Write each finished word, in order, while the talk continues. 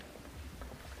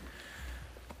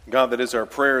God, that is our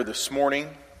prayer this morning,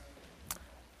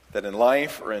 that in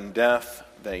life or in death,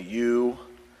 that you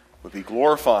would be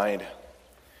glorified.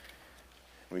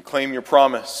 We claim your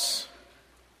promise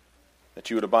that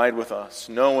you would abide with us,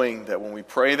 knowing that when we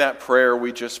pray that prayer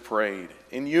we just prayed,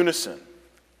 in unison,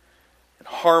 in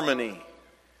harmony,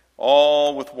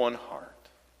 all with one heart,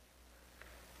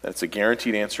 that it's a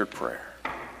guaranteed answered prayer.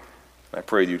 And I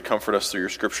pray that you'd comfort us through your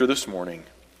scripture this morning.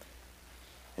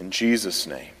 In Jesus'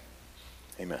 name,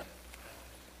 amen.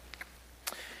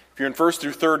 If you're in first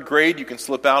through third grade, you can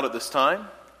slip out at this time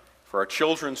for our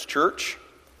children's church.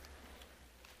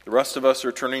 The rest of us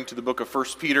are turning to the book of 1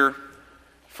 Peter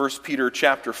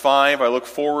chapter 5. I look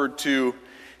forward to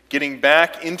getting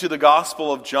back into the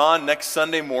Gospel of John next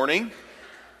Sunday morning.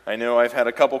 I know I've had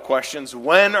a couple questions.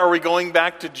 When are we going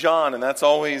back to John? And that's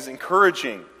always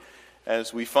encouraging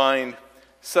as we find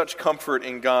such comfort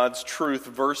in God's truth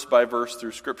verse by verse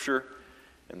through Scripture.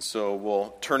 And so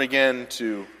we'll turn again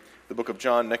to the book of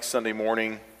John next Sunday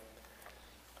morning.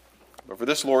 But for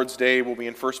this Lord's Day, we'll be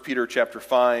in 1 Peter chapter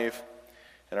 5,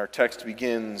 and our text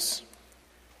begins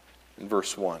in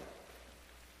verse 1.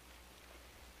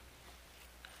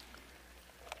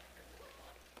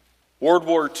 World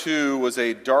War II was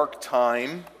a dark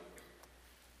time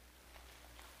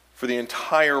for the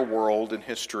entire world in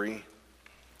history,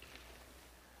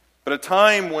 but a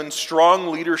time when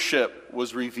strong leadership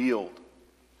was revealed.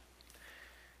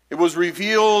 It was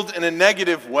revealed in a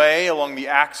negative way along the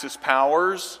Axis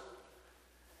powers,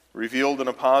 revealed in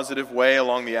a positive way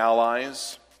along the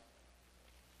Allies.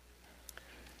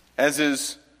 As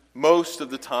is most of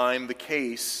the time the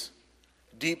case,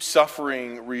 deep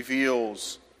suffering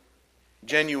reveals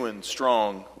genuine,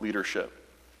 strong leadership.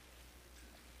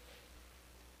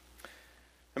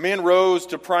 A man rose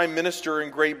to prime minister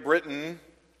in Great Britain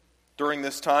during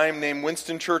this time named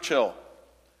Winston Churchill.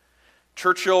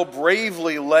 Churchill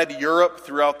bravely led Europe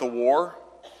throughout the war,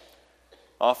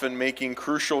 often making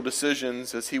crucial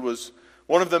decisions as he was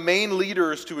one of the main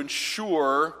leaders to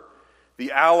ensure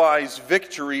the Allies'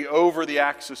 victory over the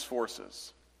Axis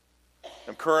forces.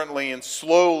 I'm currently and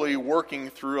slowly working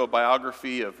through a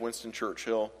biography of Winston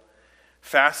Churchill,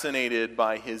 fascinated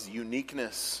by his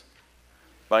uniqueness,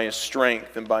 by his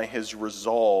strength, and by his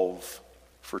resolve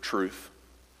for truth.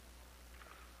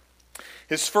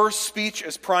 His first speech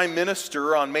as Prime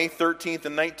Minister on May 13th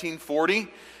in 1940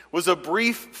 was a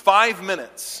brief 5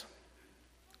 minutes.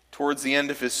 Towards the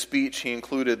end of his speech, he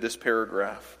included this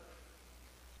paragraph.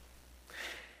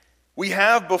 We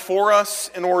have before us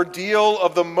an ordeal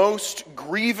of the most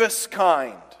grievous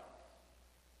kind.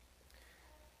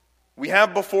 We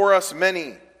have before us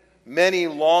many, many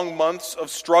long months of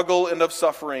struggle and of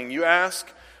suffering. You ask,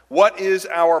 what is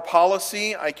our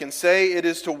policy? I can say it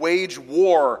is to wage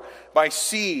war by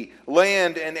sea,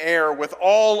 land, and air with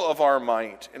all of our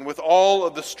might and with all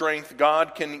of the strength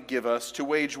God can give us, to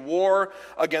wage war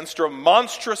against a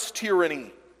monstrous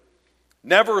tyranny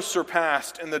never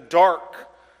surpassed in the dark,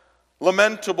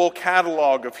 lamentable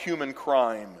catalog of human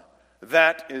crime.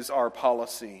 That is our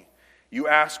policy. You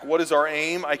ask, what is our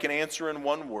aim? I can answer in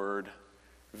one word: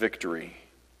 victory.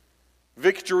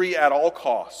 Victory at all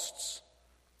costs.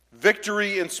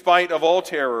 Victory in spite of all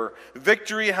terror.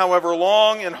 Victory however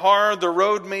long and hard the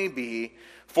road may be.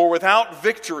 For without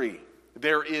victory,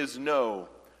 there is no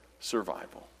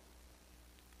survival.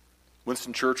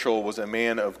 Winston Churchill was a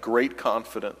man of great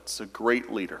confidence, a great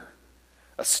leader,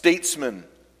 a statesman.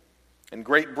 And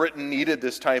Great Britain needed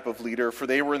this type of leader, for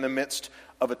they were in the midst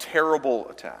of a terrible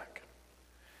attack.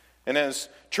 And as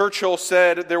Churchill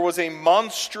said, there was a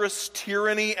monstrous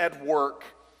tyranny at work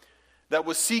that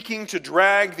was seeking to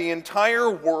drag the entire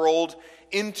world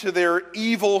into their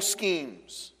evil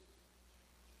schemes.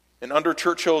 And under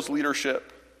Churchill's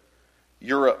leadership,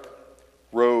 Europe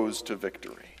rose to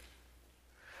victory.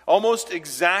 Almost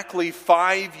exactly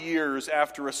 5 years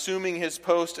after assuming his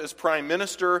post as Prime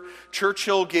Minister,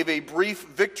 Churchill gave a brief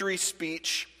victory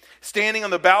speech standing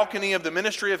on the balcony of the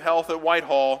Ministry of Health at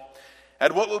Whitehall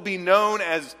at what would be known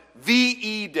as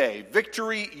VE Day,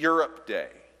 Victory Europe Day.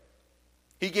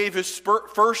 He gave his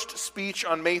first speech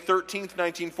on May 13th,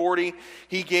 1940.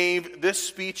 He gave this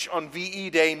speech on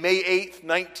VE Day, May 8th,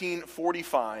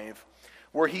 1945,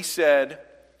 where he said,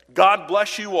 God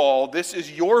bless you all. This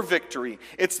is your victory.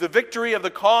 It's the victory of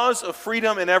the cause of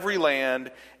freedom in every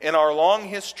land. In our long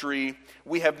history,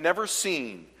 we have never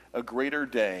seen a greater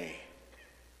day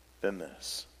than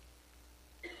this.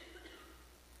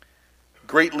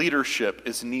 Great leadership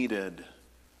is needed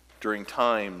during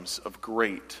times of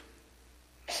great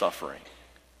suffering.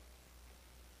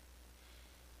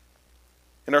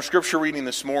 And our scripture reading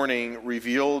this morning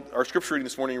revealed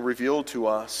to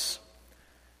us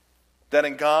that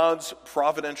in God's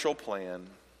providential plan,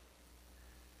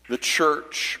 the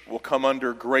church will come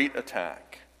under great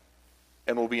attack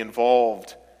and will be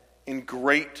involved in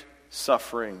great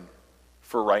suffering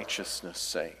for righteousness'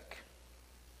 sake.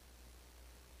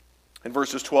 In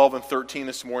verses 12 and 13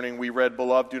 this morning, we read,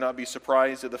 "Beloved, do not be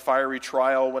surprised at the fiery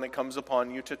trial when it comes upon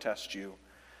you to test you,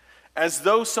 as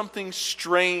though something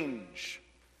strange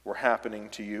were happening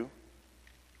to you.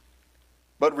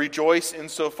 But rejoice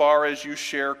insofar as you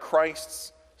share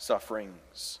Christ's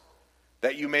sufferings,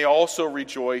 that you may also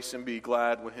rejoice and be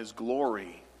glad when his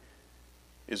glory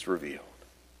is revealed."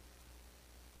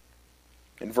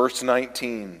 In verse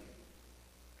 19,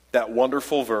 that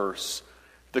wonderful verse,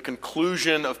 the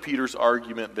conclusion of Peter's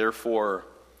argument, "Therefore,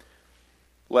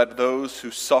 let those who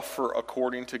suffer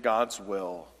according to God's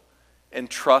will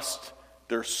entrust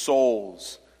their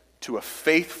souls to a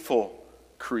faithful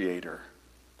Creator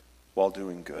while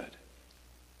doing good."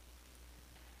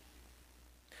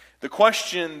 The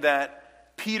question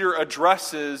that Peter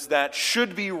addresses that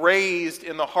should be raised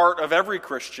in the heart of every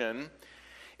Christian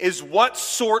is, what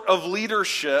sort of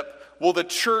leadership will the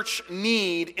church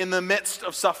need in the midst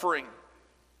of suffering?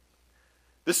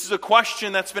 This is a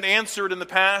question that's been answered in the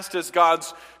past as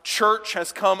God's church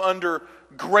has come under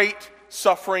great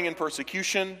suffering and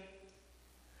persecution.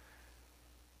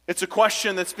 It's a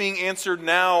question that's being answered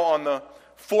now on the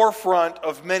forefront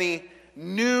of many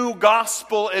new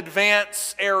gospel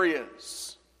advance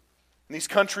areas, in these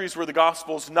countries where the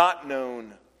gospel is not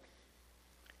known.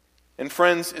 And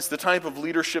friends, it's the type of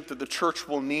leadership that the church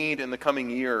will need in the coming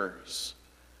years,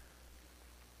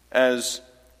 as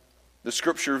the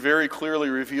Scripture very clearly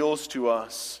reveals to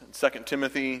us in 2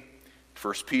 Timothy,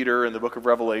 1 Peter, and the book of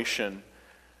Revelation,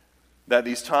 that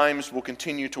these times will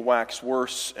continue to wax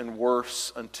worse and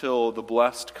worse until the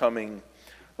blessed coming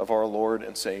of our Lord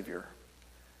and Savior.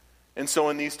 And so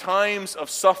in these times of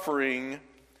suffering,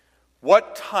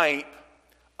 what type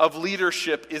of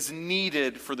leadership is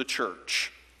needed for the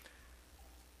church?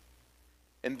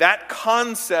 And that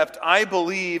concept, I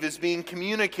believe, is being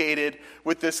communicated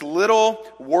with this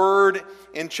little word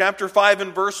in chapter 5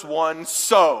 and verse 1,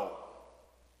 "so."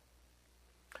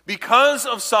 Because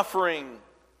of suffering,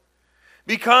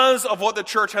 because of what the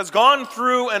church has gone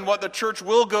through and what the church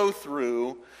will go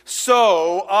through,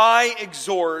 so I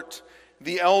exhort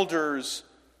the elders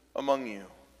among you.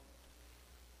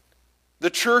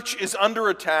 The church is under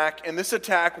attack, and this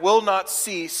attack will not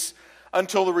cease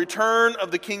until the return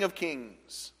of the King of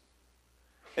Kings.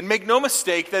 And make no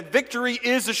mistake that victory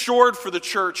is assured for the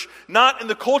church, not in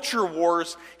the culture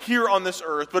wars here on this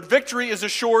earth, but victory is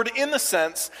assured in the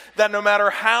sense that no matter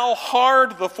how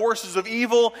hard the forces of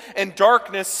evil and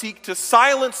darkness seek to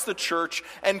silence the church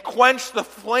and quench the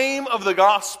flame of the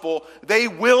gospel, they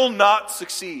will not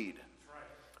succeed.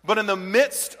 But in the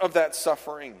midst of that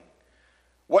suffering,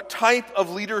 what type of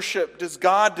leadership does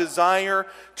God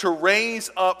desire to raise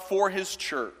up for his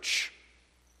church?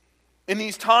 In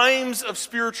these times of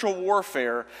spiritual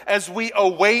warfare, as we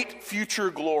await future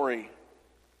glory,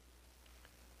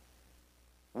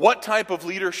 what type of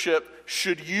leadership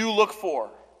should you look for?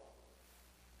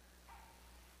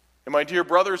 And my dear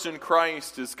brothers in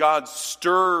Christ, as God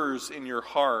stirs in your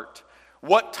heart,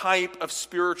 what type of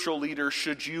spiritual leader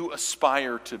should you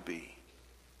aspire to be?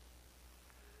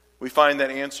 We find that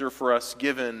answer for us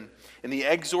given in the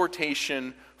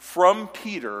exhortation from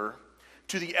Peter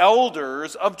to the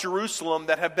elders of Jerusalem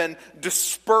that have been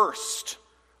dispersed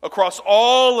across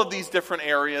all of these different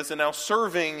areas and now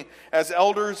serving as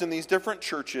elders in these different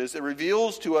churches. It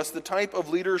reveals to us the type of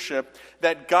leadership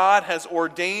that God has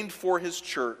ordained for his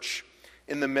church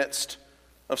in the midst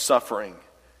of suffering.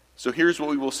 So here's what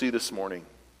we will see this morning.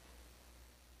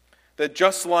 That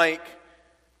just like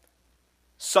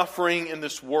suffering in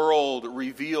this world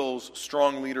reveals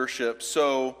strong leadership,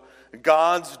 so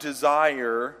God's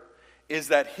desire is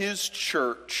that his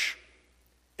church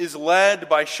is led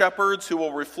by shepherds who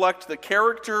will reflect the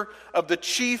character of the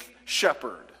chief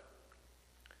shepherd,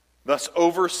 thus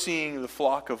overseeing the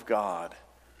flock of God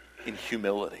in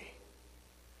humility.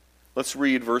 Let's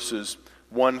read verses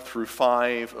 1 through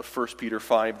 5 of 1 Peter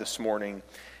 5 this morning,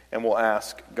 and we'll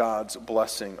ask God's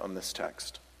blessing on this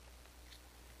text.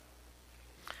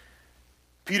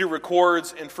 Peter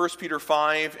records in 1 Peter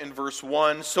 5 in verse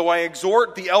 1, "So I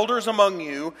exhort the elders among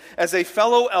you as a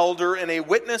fellow elder and a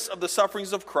witness of the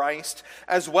sufferings of Christ,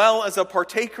 as well as a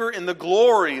partaker in the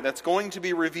glory that's going to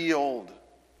be revealed.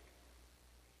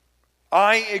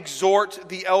 I exhort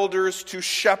the elders to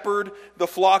shepherd the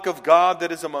flock of God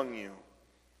that is among you,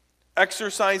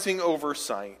 exercising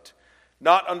oversight,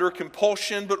 not under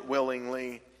compulsion but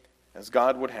willingly, as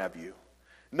God would have you,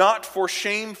 not for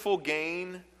shameful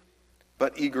gain,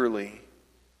 but eagerly,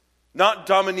 not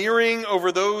domineering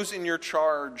over those in your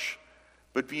charge,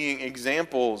 but being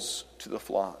examples to the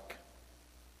flock.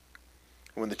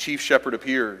 When the chief shepherd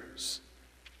appears,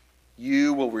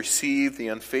 you will receive the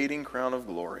unfading crown of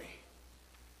glory.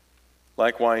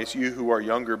 Likewise, you who are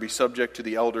younger, be subject to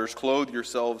the elders. Clothe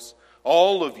yourselves,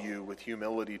 all of you, with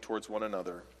humility towards one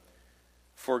another.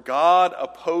 For God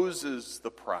opposes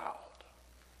the proud,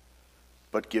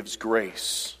 but gives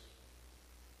grace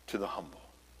to the humble.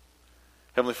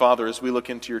 Heavenly Father, as we look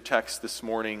into your text this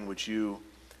morning, would you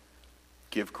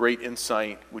give great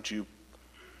insight? Would you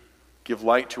give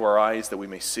light to our eyes that we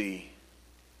may see?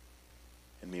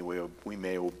 And we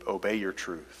may obey your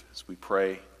truth as we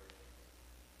pray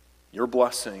your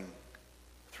blessing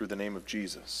through the name of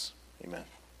Jesus. Amen.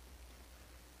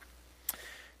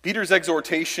 Peter's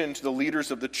exhortation to the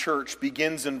leaders of the church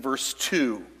begins in verse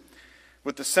 2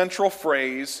 with the central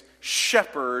phrase,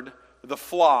 shepherd the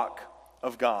flock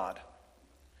of God.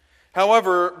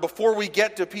 However, before we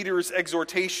get to Peter's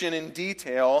exhortation in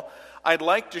detail, I'd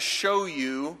like to show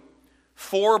you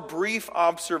 4 brief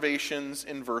observations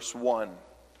in verse 1.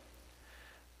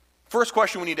 First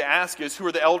question we need to ask is, who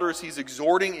are the elders he's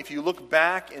exhorting? If you look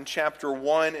back in chapter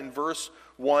 1 in verse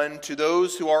 1, to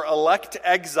those who are elect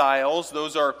exiles,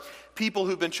 those are people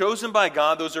who've been chosen by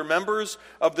God, those are members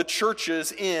of the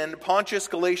churches in Pontus,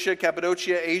 Galatia,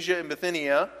 Cappadocia, Asia, and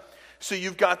Bithynia. So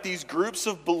you've got these groups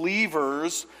of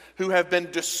believers who have been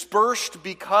dispersed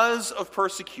because of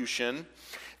persecution.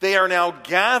 They are now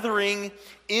gathering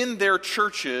in their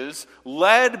churches,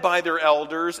 led by their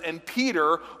elders, and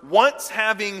Peter, once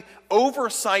having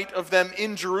oversight of them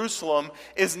in Jerusalem,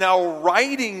 is now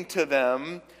writing to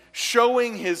them,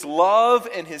 showing his love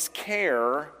and his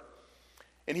care,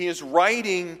 and he is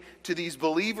writing to these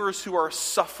believers who are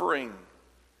suffering.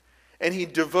 And he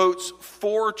devotes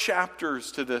 4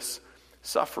 chapters to this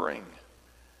suffering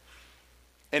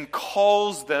and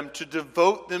calls them to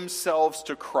devote themselves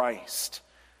to Christ.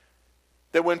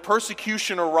 That when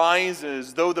persecution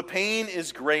arises, though the pain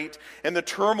is great and the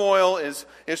turmoil is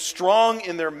strong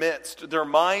in their midst, their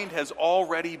mind has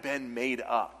already been made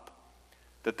up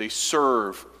that they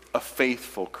serve a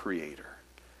faithful Creator.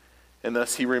 And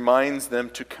thus he reminds them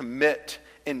to commit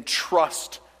and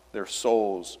trust their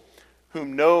souls,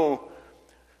 whom no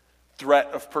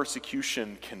threat of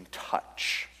persecution can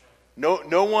touch.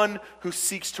 No one who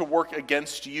seeks to work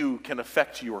against you can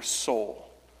affect your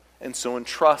soul. And so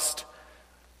entrust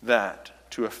that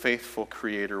to a faithful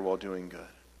Creator while doing good.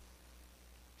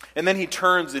 And then he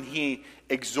turns and he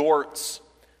exhorts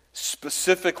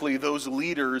specifically those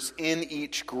leaders in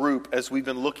each group, as we've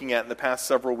been looking at in the past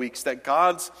several weeks, that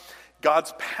God's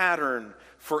pattern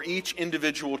for each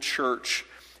individual church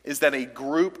is that a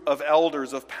group of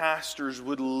elders, of pastors,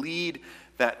 would lead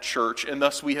that church. And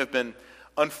thus we have been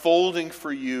unfolding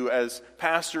for you as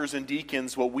pastors and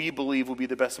deacons what we believe will be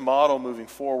the best model moving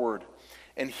forward.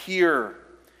 And here,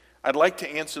 I'd like to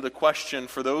answer the question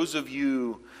for those of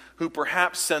you who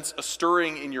perhaps sense a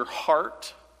stirring in your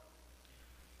heart,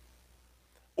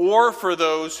 or for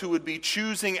those who would be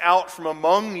choosing out from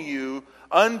among you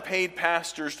unpaid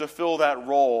pastors to fill that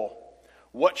role.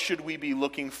 What should we be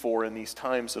looking for in these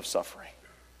times of suffering?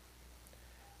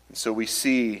 And so we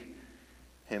see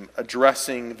him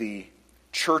addressing the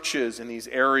churches in these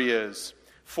areas.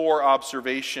 4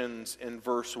 observations in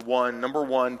verse 1. Number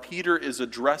 1, Peter is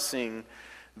addressing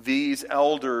these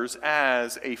elders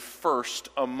as a first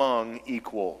among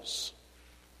equals.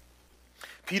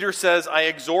 Peter says, I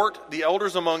exhort the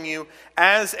elders among you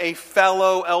as a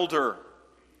fellow elder.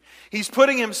 He's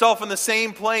putting himself in the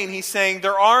same plane. He's saying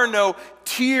there are no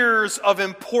tiers of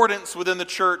importance within the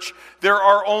church. There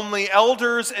are only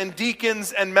elders and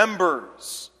deacons and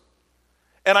members.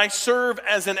 And I serve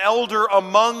as an elder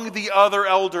among the other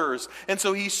elders. And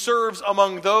so he serves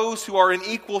among those who are in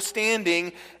equal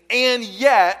standing, and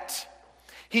yet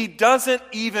he doesn't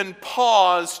even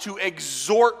pause to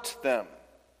exhort them,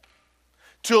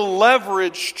 to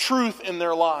leverage truth in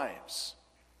their lives.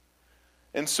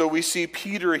 And so we see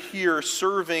Peter here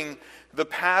serving the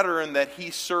pattern that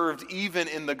he served even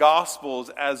in the Gospels,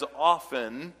 as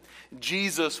often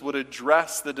Jesus would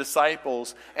address the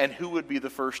disciples, and who would be the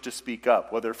first to speak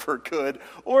up, whether for good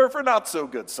or for not so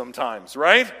good sometimes,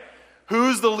 right?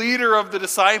 Who's the leader of the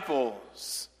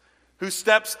disciples? Who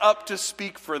steps up to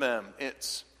speak for them?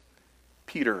 It's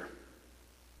Peter.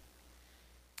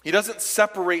 He doesn't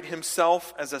separate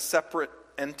himself as a separate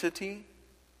entity.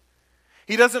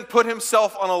 He doesn't put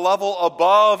himself on a level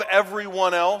above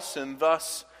everyone else, and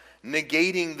thus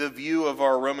negating the view of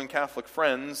our Roman Catholic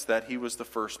friends that he was the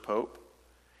first pope.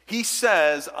 He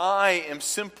says, I am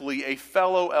simply a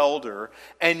fellow elder,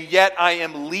 and yet I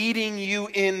am leading you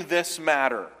in this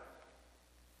matter.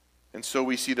 And so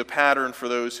we see the pattern for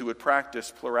those who would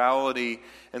practice plurality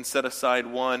and set aside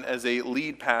one as a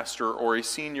lead pastor or a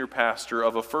senior pastor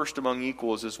of a first among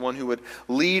equals, as one who would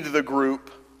lead the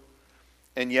group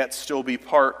and yet still be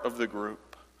part of the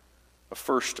group, a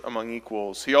first among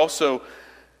equals. He also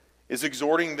is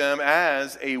exhorting them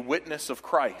as a witness of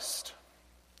Christ.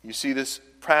 You see, this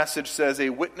passage says a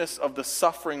witness of the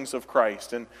sufferings of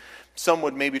Christ. And some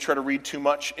would maybe try to read too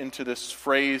much into this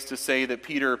phrase to say that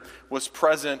Peter was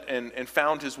present and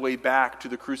found his way back to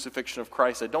the crucifixion of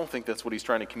Christ. I don't think that's what he's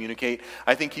trying to communicate.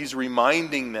 I think he's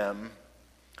reminding them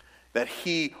that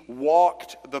he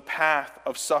walked the path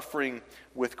of suffering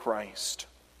with Christ.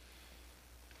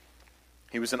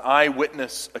 He was an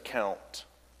eyewitness account.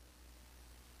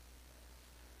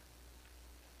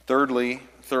 Thirdly,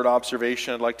 third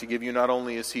observation I'd like to give you, not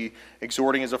only is he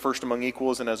exhorting as a first among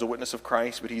equals and as a witness of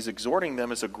Christ, but he's exhorting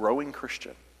them as a growing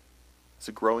Christian. As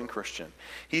a growing Christian.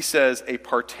 He says, a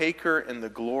partaker in the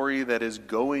glory that is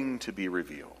going to be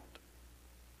revealed.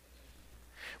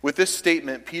 With this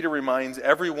statement, Peter reminds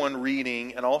everyone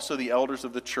reading and also the elders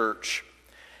of the church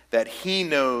that he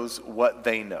knows what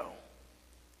they know.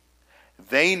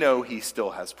 They know he still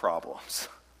has problems.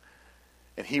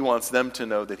 And he wants them to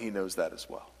know that he knows that as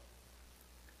well.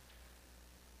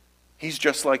 He's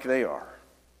just like they are.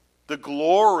 The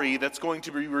glory that's going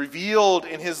to be revealed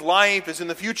in his life is in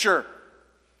the future.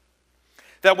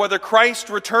 That whether Christ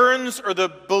returns or the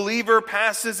believer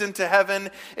passes into heaven,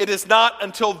 it is not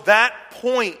until that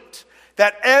point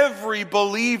that every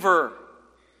believer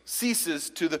ceases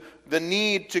to the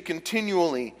need to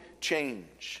continually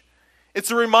change. It's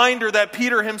a reminder that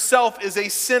Peter himself is a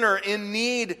sinner in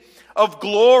need of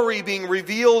glory being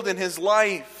revealed in his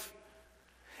life.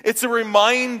 It's a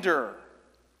reminder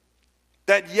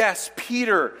that yes,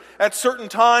 Peter at certain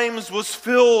times was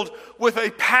filled with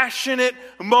a passionate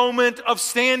moment of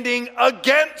standing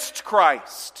against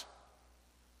Christ.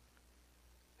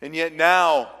 And yet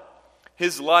now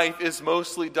his life is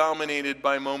mostly dominated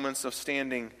by moments of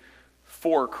standing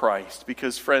for Christ.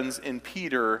 Because friends, in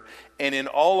Peter and in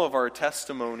all of our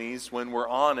testimonies, when we're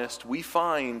honest, we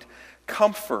find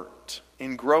comfort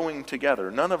in growing together.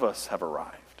 None of us have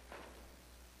arrived.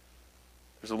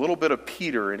 There's a little bit of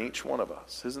Peter in each one of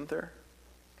us, isn't there?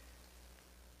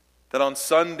 That on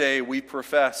Sunday we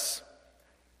profess,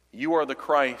 you are the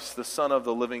Christ, the Son of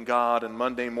the living God. And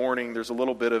Monday morning there's a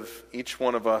little bit of each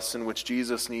one of us in which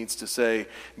Jesus needs to say,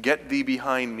 get thee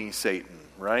behind me, Satan,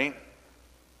 right?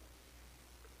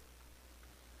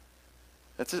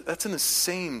 That's in the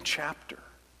same chapter.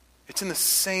 It's in the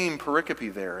same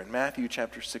pericope there in Matthew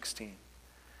chapter 16,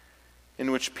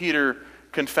 in which Peter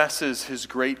confesses his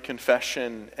great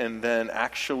confession and then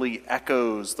actually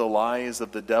echoes the lies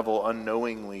of the devil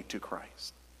unknowingly to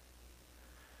Christ.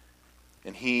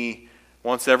 And he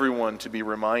wants everyone to be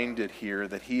reminded here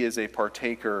that he is a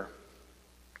partaker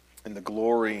in the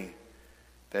glory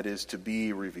that is to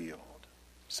be revealed.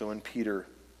 So in Peter,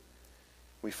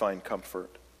 we find comfort.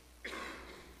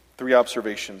 3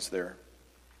 observations there.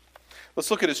 Let's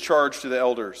look at his charge to the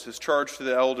elders. His charge to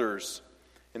the elders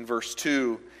in verse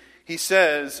 2. He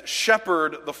says,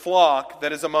 shepherd the flock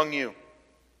that is among you.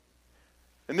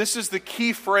 And this is the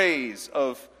key phrase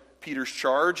of Peter's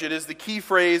charge. It is the key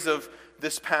phrase of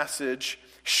this passage,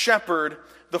 shepherd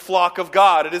the flock of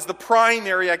God. It is the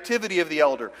primary activity of the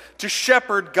elder, to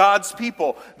shepherd God's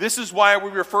people. This is why we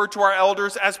refer to our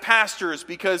elders as pastors,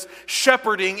 because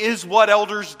shepherding is what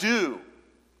elders do.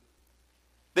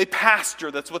 They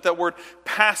pastor. That's what that word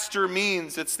pastor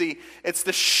means. It's the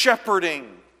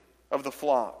shepherding of the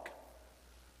flock.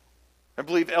 I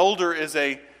believe elder is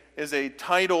a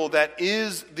title that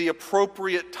is the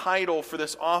appropriate title for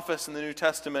this office in the New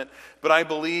Testament, but I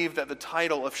believe that the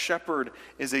title of shepherd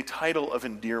is a title of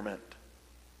endearment.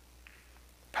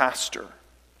 Pastor,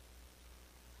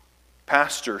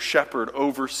 shepherd,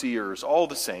 overseers, all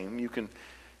the same. You can,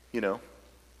 I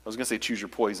was going to say choose your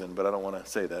poison, but I don't want to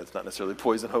say that. It's not necessarily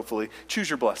poison, hopefully. Choose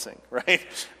your blessing, right?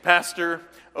 Pastor,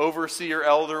 overseer,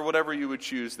 elder, whatever you would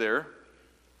choose there.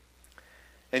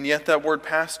 And yet that word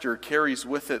pastor carries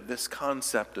with it this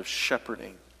concept of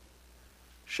shepherding.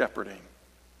 Shepherding.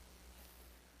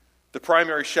 The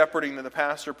primary shepherding that the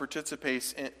pastor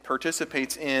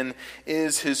participates in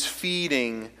is his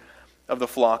feeding of the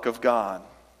flock of God.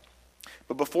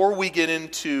 But before we get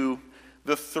into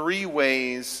the 3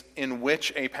 ways in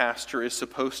which a pastor is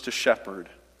supposed to shepherd,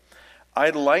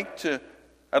 I'd like for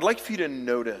you to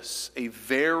notice a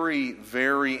very,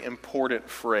 very important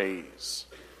phrase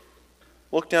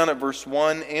Look down at verse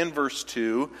 1 and verse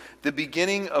 2, the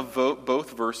beginning of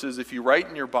both verses. If you write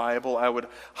in your Bible, I would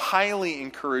highly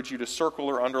encourage you to circle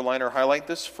or underline or highlight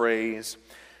this phrase.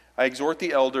 I exhort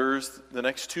the elders, the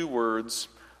next two words,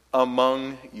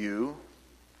 among you.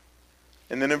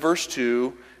 And then in verse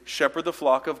 2, shepherd the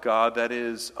flock of God, that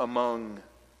is, among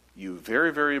you.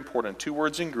 Very, very important. 2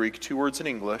 words in Greek, 2 words in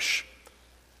English,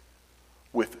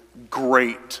 with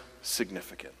great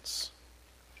significance.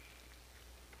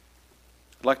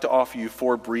 I'd like to offer you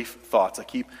 4 brief thoughts. I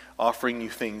keep offering you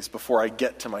things before I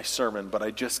get to my sermon, but I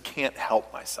just can't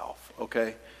help myself,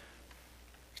 okay?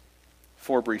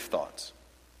 4 brief thoughts.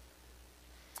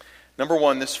 Number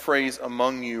 1, this phrase,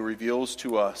 among you, reveals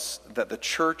to us that the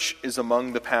church is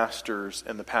among the pastors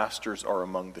and the pastors are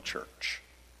among the church.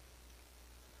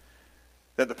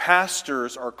 That the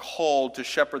pastors are called to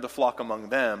shepherd the flock among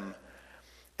them,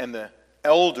 and the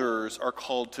elders are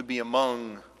called to be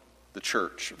among the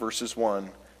church, verses 1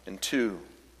 and 2.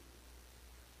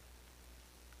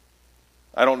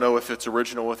 I don't know if it's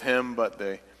original with him, but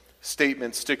the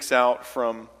statement sticks out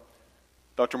from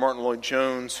Dr. Martin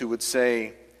Lloyd-Jones, who would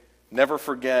say, never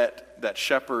forget that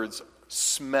shepherds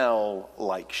smell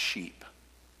like sheep.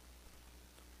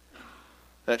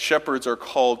 That shepherds are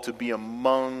called to be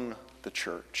among the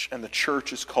church, and the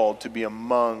church is called to be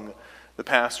among the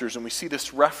pastors. And we see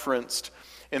this referenced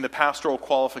in the pastoral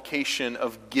qualification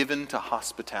of given to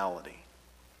hospitality.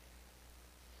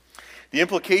 The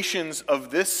implications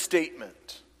of this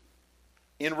statement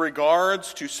in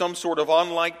regards to some sort of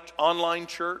online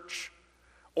church,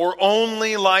 or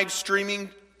only live streaming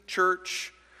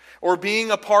church, or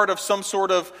being a part of some sort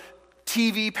of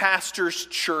TV pastor's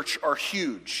church are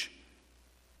huge.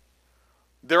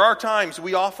 There are times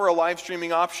we offer a live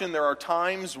streaming option. There are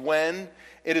times when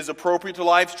it is appropriate to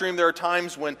live stream. There are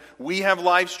times when we have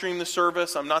live streamed the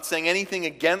service. I'm not saying anything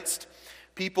against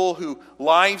people who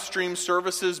live stream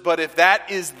services, but if that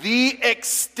is the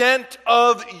extent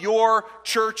of your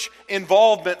church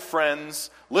involvement,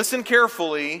 friends, listen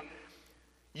carefully.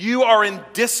 You are in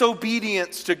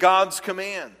disobedience to God's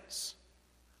commands,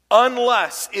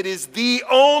 unless it is the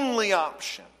only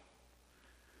option.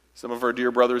 Some of our dear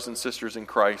brothers and sisters in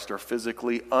Christ are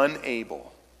physically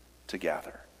unable to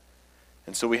gather.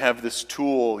 And so we have this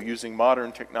tool using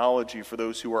modern technology for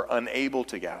those who are unable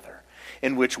to gather,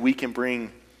 in which we can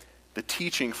bring the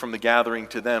teaching from the gathering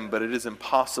to them, but it is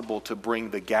impossible to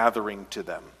bring the gathering to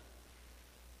them.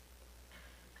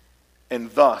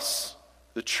 And thus,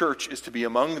 the church is to be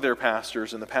among their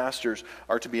pastors, and the pastors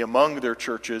are to be among their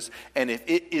churches. And if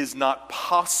it is not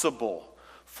possible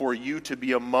for you to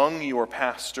be among your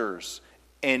pastors,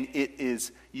 and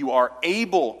you are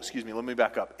able, let me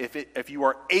back up. If you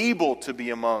are able to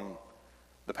be among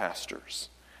the pastors,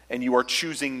 and you are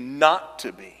choosing not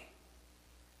to be,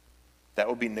 that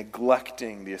would be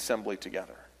neglecting the assembly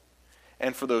together.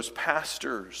 And for those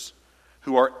pastors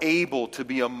who are able to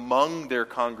be among their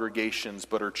congregations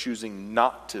but are choosing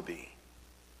not to be,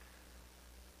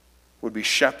 would be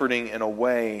shepherding in a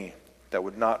way that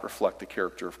would not reflect the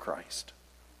character of Christ.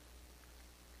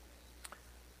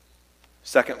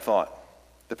 Second thought,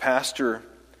 the pastor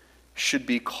should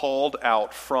be called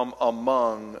out from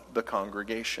among the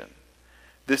congregation.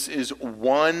 This is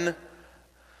one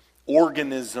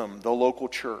organism, the local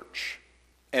church.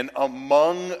 And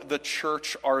among the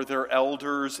church are their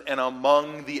elders, and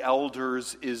among the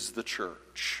elders is the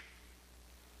church.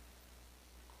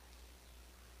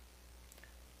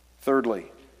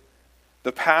 Thirdly,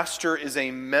 the pastor is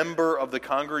a member of the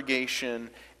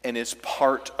congregation and is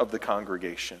part of the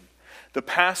congregation. The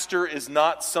pastor is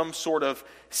not some sort of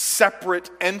separate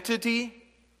entity,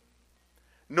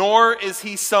 nor is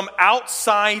he some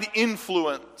outside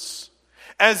influence,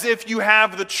 as if you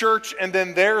have the church and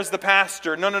then there's the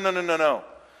pastor. No.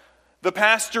 The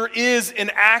pastor is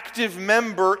an active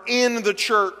member in the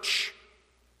church.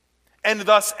 And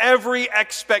thus every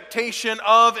expectation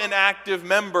of an active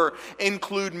member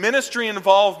include ministry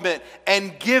involvement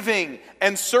and giving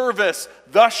and service,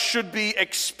 thus should be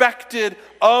expected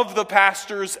of the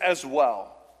pastors as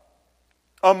well.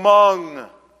 Among,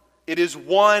 it is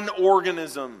one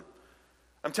organism.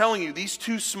 I'm telling you, these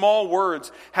two small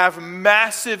words have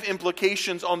massive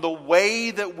implications on the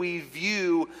way that we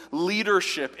view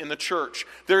leadership in the church.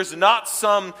 There's not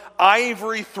some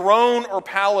ivory throne or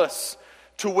palace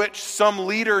to which some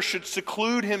leader should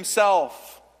seclude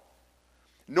himself,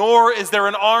 nor is there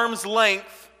an arm's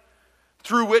length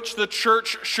through which the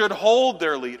church should hold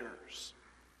their leaders.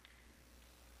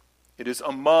 It is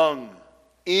among,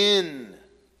 in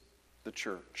the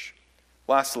church.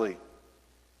 Lastly,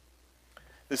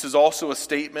 this is also a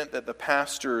statement that the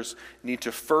pastors need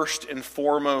to first and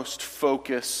foremost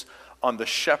focus on the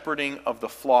shepherding of the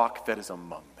flock that is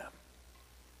among them.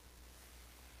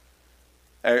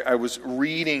 I was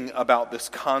reading about this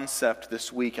concept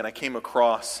this week, and I came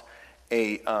across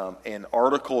an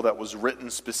article that was written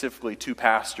specifically to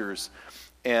pastors,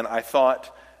 and I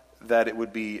thought that it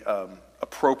would be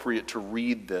appropriate to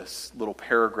read this little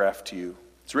paragraph to you.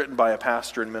 It's written by a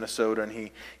pastor in Minnesota,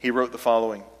 and he wrote the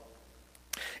following.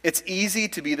 It's easy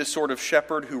to be the sort of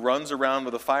shepherd who runs around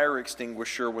with a fire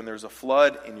extinguisher when there's a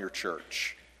flood in your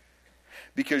church,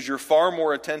 because you're far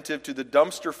more attentive to the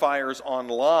dumpster fires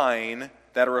online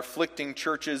that are afflicting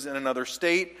churches in another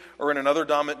state or in another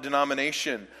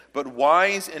denomination. But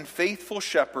wise and faithful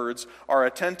shepherds are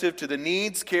attentive to the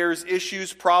needs, cares,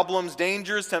 issues, problems,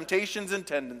 dangers, temptations, and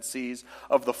tendencies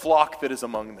of the flock that is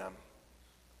among them.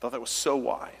 I thought that was so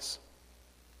wise.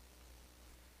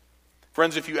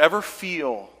 Friends, if you ever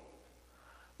feel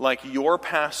like your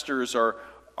pastors are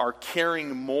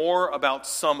caring more about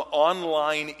some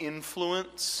online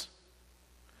influence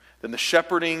than the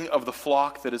shepherding of the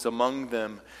flock that is among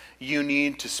them, you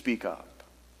need to speak up.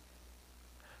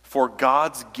 For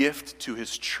God's gift to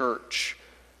His church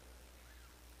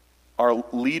are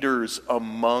leaders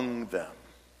among them.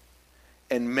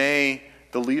 And may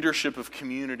the leadership of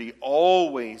community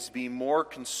always be more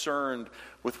concerned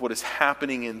with what is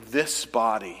happening in this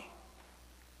body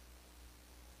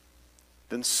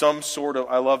than some sort of,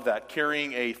 I love that,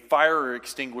 carrying a fire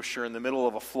extinguisher in the middle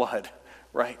of a flood,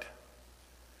 right?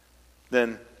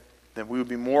 Then we would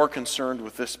be more concerned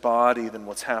with this body than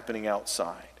what's happening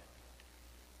outside.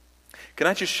 Can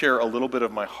I just share a little bit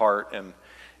of my heart?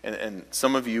 And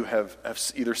some of you have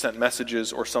either sent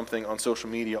messages or something on social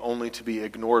media only to be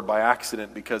ignored by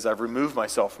accident, because I've removed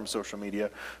myself from social media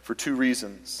for two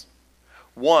reasons.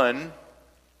 One,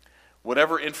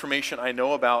 whatever information I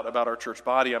know about our church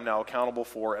body, I'm now accountable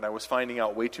for, and I was finding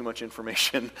out way too much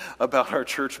information about our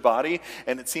church body,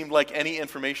 and it seemed like any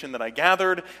information that I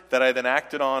gathered, that I then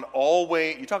acted on,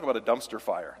 you talk about a dumpster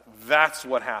fire. That's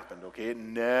what happened, okay? It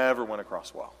never went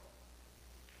across well.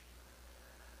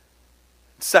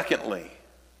 Secondly,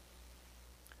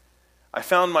 I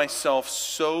found myself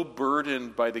so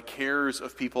burdened by the cares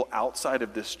of people outside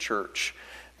of this church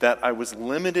that I was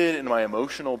limited in my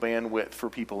emotional bandwidth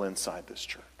for people inside this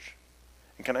church.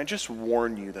 And can I just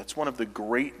warn you, that's one of the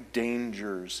great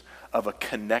dangers of a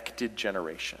connected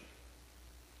generation.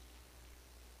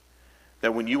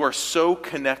 That when you are so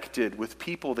connected with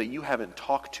people that you haven't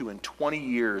talked to in 20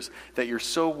 years, that you're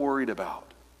so worried about,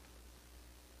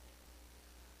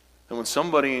 and when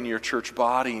somebody in your church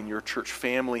body, in your church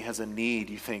family has a need,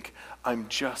 you think, I'm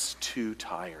just too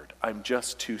tired. I'm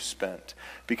just too spent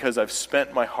because I've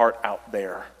spent my heart out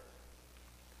there.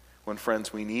 When,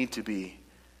 friends, we need to be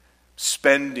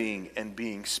spending and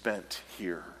being spent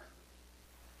here.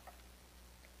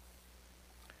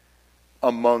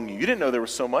 Among you. You didn't know there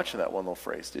was so much in that one little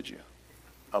phrase, did you?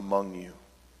 Among you.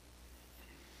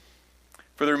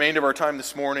 For the remainder of our time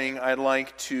this morning, I'd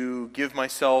like to give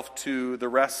myself to the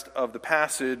rest of the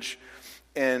passage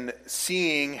and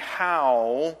seeing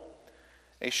how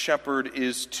a shepherd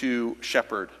is to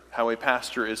shepherd, how a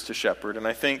pastor is to shepherd. And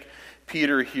I think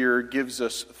Peter here gives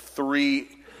us three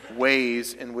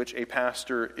ways in which a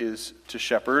pastor is to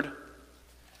shepherd.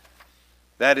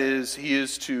 That is, he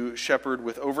is to shepherd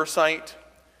with oversight,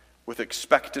 with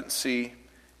expectancy,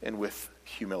 and with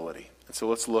humility. And so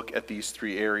let's look at these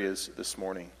three areas this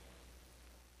morning.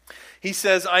 He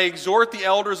says, I exhort the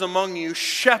elders among you,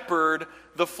 shepherd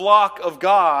the flock of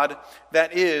God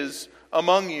that is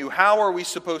among you. How are we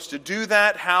supposed to do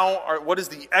that? What is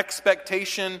the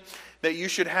expectation that you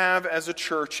should have as a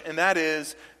church? And that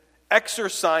is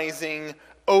exercising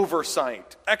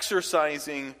oversight.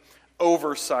 Exercising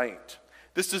oversight.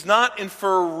 This does not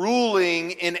infer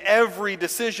ruling in every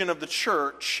decision of the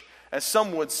church, as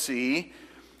some would see.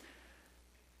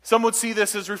 Some would see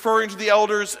this as referring to the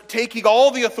elders taking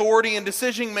all the authority and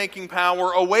decision-making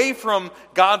power away from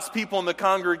God's people in the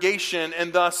congregation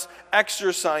and thus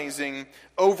exercising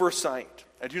oversight.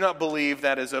 I do not believe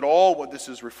that is at all what this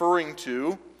is referring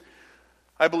to.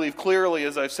 I believe clearly,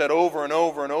 as I've said over and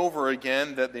over and over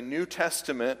again, that the New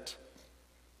Testament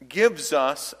gives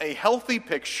us a healthy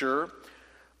picture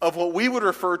of what we would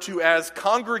refer to as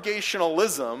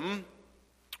congregationalism,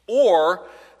 or,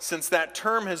 since that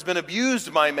term has been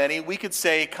abused by many, we could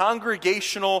say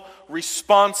congregational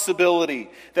responsibility.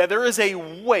 That there is a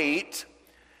weight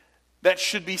that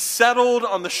should be settled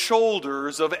on the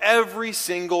shoulders of every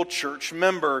single church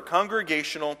member.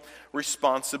 Congregational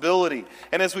responsibility.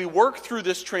 And as we work through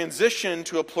this transition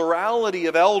to a plurality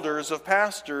of elders, of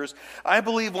pastors, I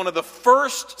believe one of the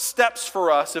first steps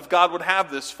for us, if God would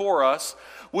have this for us,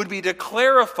 would be to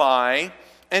clarify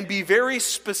and be very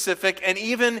specific and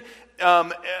even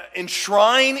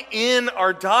enshrine in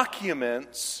our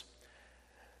documents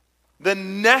the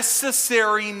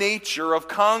necessary nature of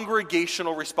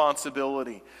congregational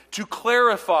responsibility, to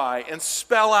clarify and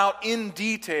spell out in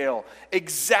detail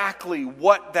exactly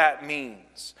what that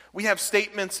means. We have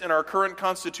statements in our current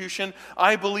Constitution.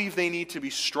 I believe they need to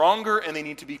be stronger and they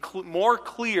need to be more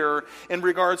clear in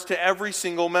regards to every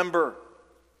single member.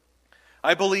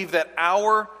 I believe that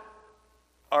our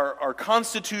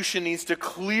Constitution needs to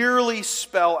clearly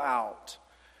spell out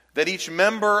that each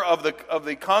member of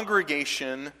the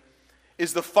congregation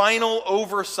is the final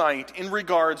oversight in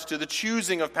regards to the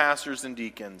choosing of pastors and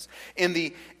deacons, in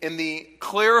the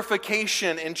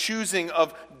clarification and choosing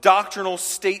of doctrinal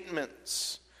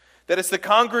statements, that it's the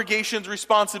congregation's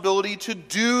responsibility to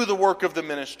do the work of the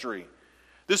ministry.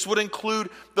 This would include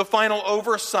the final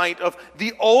oversight of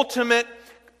the ultimate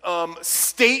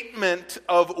statement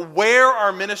of where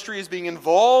our ministry is being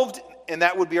involved, and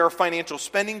that would be our financial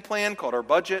spending plan called our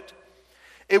budget.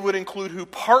 It would include who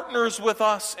partners with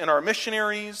us and our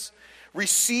missionaries,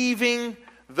 receiving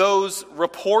those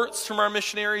reports from our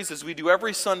missionaries as we do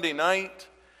every Sunday night.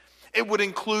 It would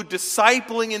include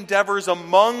discipling endeavors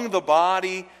among the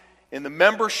body in the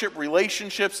membership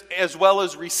relationships, as well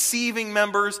as receiving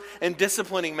members and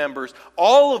disciplining members.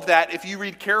 All of that, if you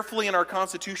read carefully in our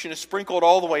Constitution, is sprinkled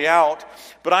all the way out.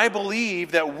 But I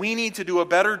believe that we need to do a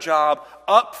better job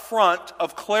up front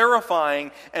of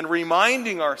clarifying and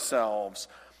reminding ourselves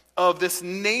of this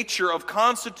nature of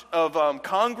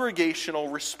congregational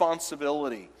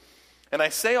responsibility. And I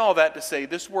say all that to say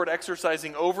this word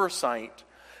exercising oversight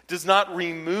does not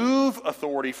remove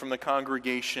authority from the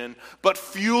congregation, but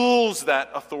fuels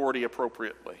that authority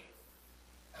appropriately.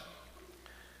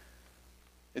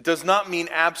 It does not mean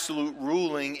absolute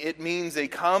ruling. It means a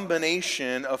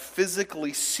combination of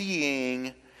physically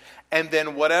seeing and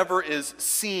then whatever is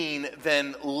seen,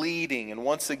 then leading. And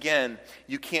once again,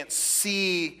 you can't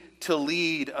see to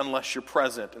lead unless you're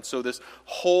present. And so this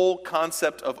whole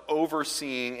concept of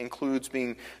overseeing includes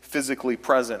being physically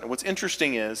present. And what's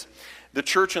interesting is the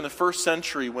church in the first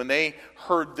century, when they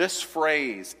heard this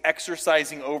phrase,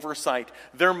 exercising oversight,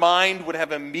 their mind would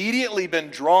have immediately been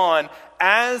drawn,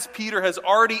 as Peter has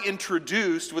already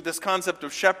introduced with this concept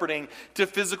of shepherding, to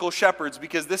physical shepherds,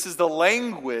 because this is the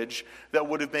language that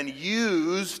would have been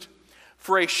used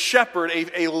for a shepherd,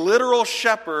 a literal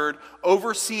shepherd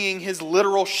overseeing his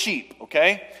literal sheep,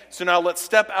 okay? So now let's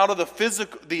step out of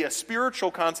the spiritual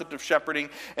concept of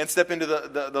shepherding and step into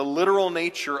the literal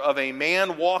nature of a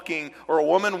man walking or a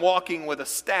woman walking with a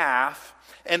staff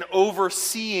and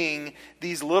overseeing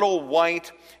these little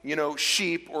white,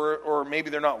 sheep, or maybe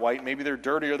they're not white, maybe they're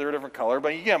dirty or they're a different color,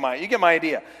 but you get my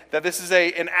idea. That this is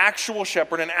an actual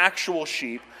shepherd, an actual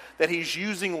sheep, that he's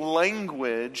using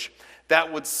language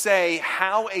that would say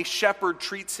how a shepherd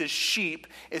treats his sheep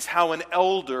is how an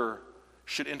elder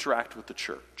should interact with the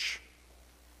church.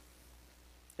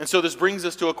 And so this brings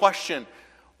us to a question.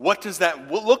 What does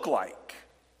that look like?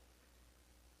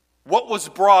 What was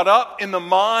brought up in the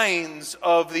minds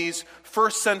of these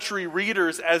first century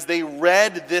readers as they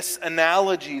read this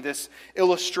analogy, this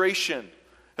illustration?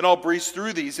 And I'll breeze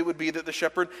through these. It would be that the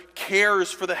shepherd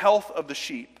cares for the health of the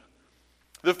sheep.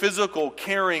 The physical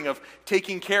caring of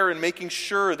taking care and making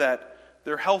sure that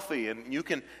they're healthy. And you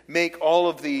can make all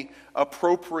of the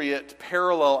appropriate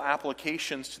parallel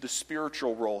applications to the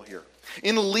spiritual role here.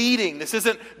 In leading, this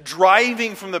isn't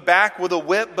driving from the back with a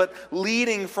whip, but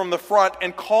leading from the front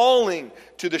and calling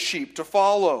to the sheep to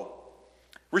follow.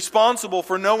 Responsible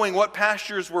for knowing what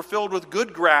pastures were filled with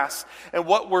good grass and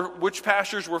which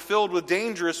pastures were filled with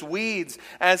dangerous weeds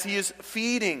as he is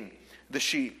feeding the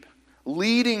sheep.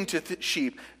 Leading the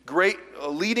sheep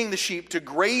to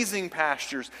grazing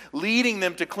pastures, leading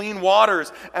them to clean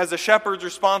waters, as a shepherd's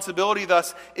responsibility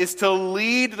thus is to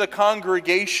lead the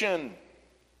congregation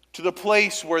to the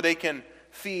place where they can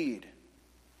feed.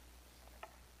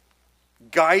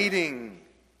 Guiding,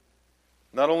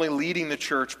 not only leading the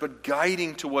church, but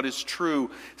guiding to what is true,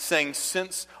 saying,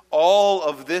 since all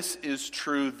of this is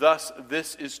true, thus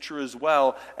this is true as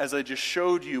well, as I just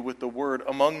showed you with the word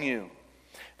among you.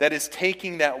 That is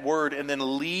taking that word and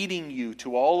then leading you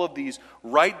to all of these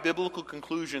right biblical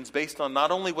conclusions based on not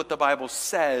only what the Bible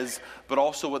says, but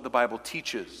also what the Bible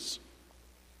teaches.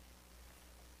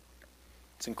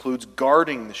 This includes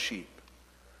guarding the sheep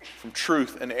from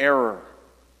truth and error,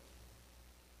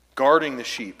 guarding the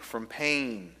sheep from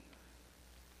pain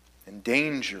and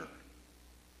danger.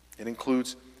 It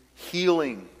includes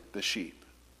healing the sheep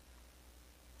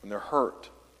when they're hurt,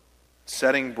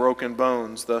 setting broken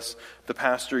bones, thus the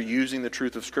pastor using the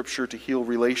truth of Scripture to heal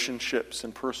relationships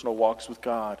and personal walks with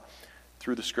God.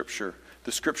 through the Scripture.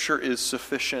 The Scripture is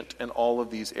sufficient in all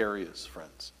of these areas,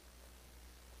 friends.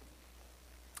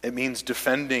 It means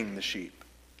defending the sheep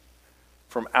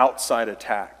from outside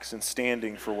attacks and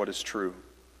standing for what is true.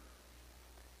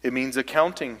 It means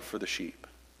accounting for the sheep.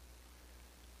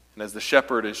 And as the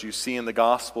shepherd, as you see in the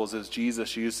Gospels, as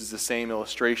Jesus uses the same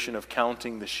illustration of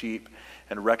counting the sheep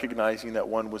and recognizing that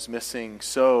one was missing,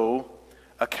 so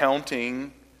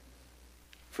accounting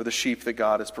for the sheep that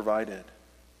God has provided.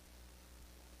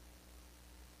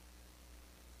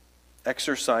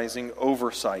 Exercising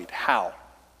oversight. How?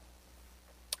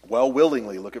 Well,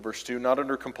 willingly. Look at verse 2. Not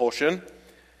under compulsion,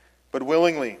 but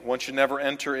willingly. One should never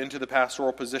enter into the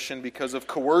pastoral position because of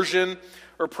coercion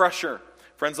or pressure.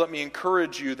 Friends, let me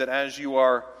encourage you that as you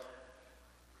are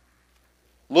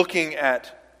looking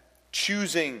at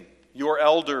choosing your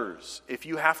elders, if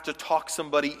you have to talk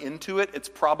somebody into it, it's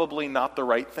probably not the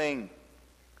right thing.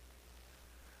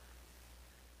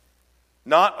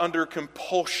 Not under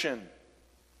compulsion.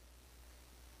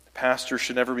 Pastors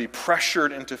should never be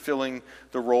pressured into filling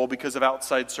the role because of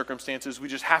outside circumstances. We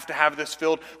just have to have this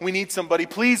filled. We need somebody.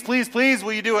 Please, please, please,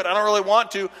 will you do it? I don't really want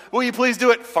to. Will you please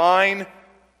do it? Fine.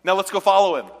 Now let's go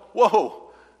follow him.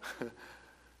 Whoa.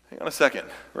 Hang on a second,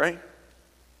 right?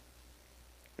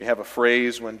 We have a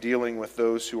phrase when dealing with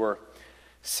those who are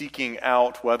seeking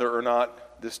out whether or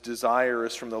not this desire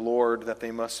is from the Lord, that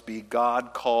they must be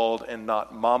God-called and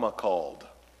not mama-called.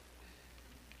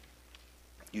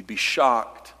 You'd be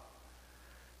shocked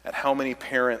at how many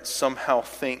parents somehow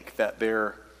think that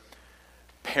their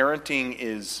parenting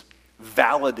is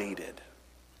validated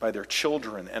by their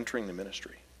children entering the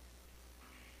ministry.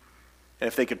 And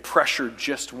if they could pressure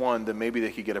just one, then maybe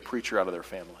they could get a preacher out of their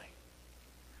family.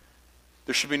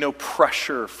 There should be no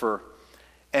pressure for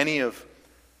any of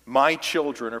my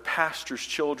children or pastors'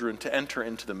 children to enter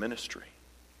into the ministry.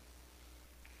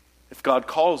 If God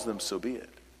calls them, so be it.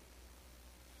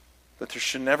 But there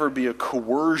should never be a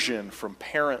coercion from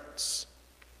parents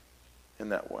in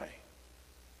that way.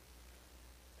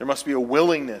 There must be a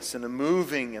willingness and a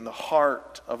moving in the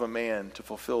heart of a man to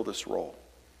fulfill this role.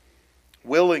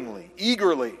 Willingly,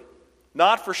 eagerly,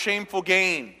 not for shameful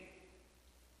gain.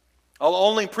 I'll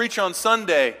only preach on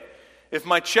Sunday if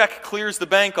my check clears the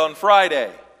bank on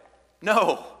Friday.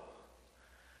 No.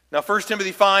 Now 1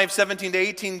 Timothy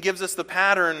 5:17-18 gives us the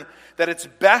pattern that it's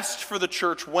best for the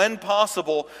church, when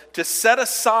possible, to set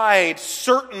aside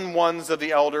certain ones of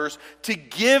the elders to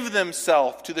give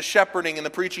themselves to the shepherding and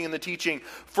the preaching and the teaching.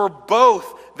 For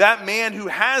both, that man who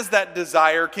has that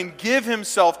desire can give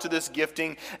himself to this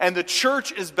gifting, and the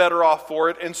church is better off for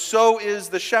it, and so is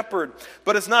the shepherd.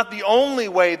 But it's not the only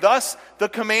way. Thus, the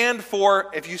command for,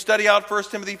 if you study out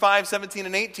 1 Timothy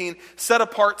 5:17-18, set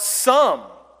apart some,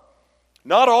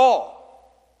 not all.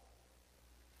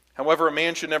 However, a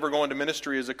man should never go into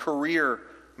ministry as a career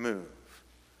move.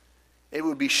 It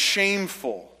would be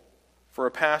shameful for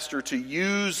a pastor to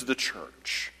use the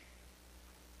church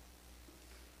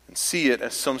and see it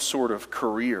as some sort of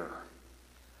career.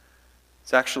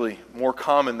 It's actually more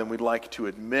common than we'd like to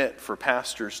admit for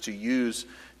pastors to use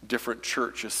different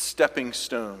churches as stepping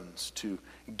stones to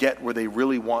get where they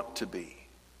really want to be,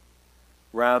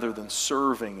 rather than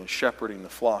serving and shepherding the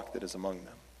flock that is among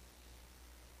them.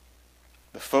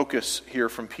 The focus here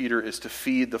from Peter is to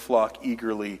feed the flock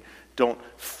eagerly. Don't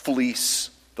fleece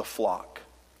the flock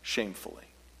shamefully.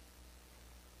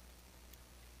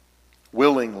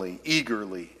 Willingly,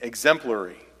 eagerly,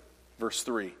 exemplary. Verse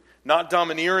 3. Not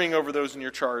domineering over those in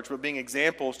your charge, but being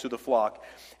examples to the flock.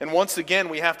 And once again,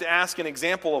 we have to ask, an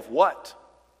example of what?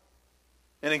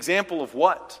 An example of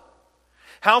what?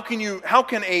 How can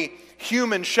a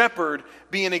human shepherd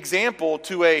be an example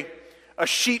to a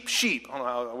sheep? I don't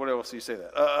know, what else do you say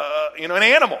that? An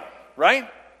animal, right?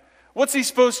 What's he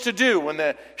supposed to do when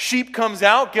the sheep comes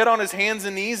out? Get on his hands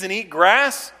and knees and eat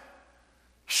grass?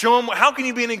 Show him. How can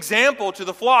you be an example to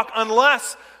the flock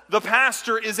unless the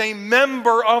pastor is a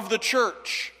member of the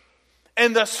church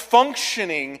and thus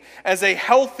functioning as a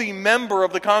healthy member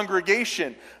of the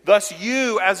congregation? Thus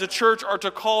you as a church are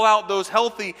to call out those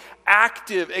healthy,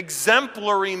 active,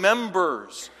 exemplary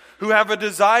members who have a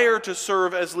desire to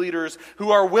serve as leaders, who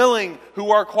are willing,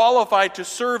 who are qualified to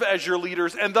serve as your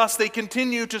leaders, and thus they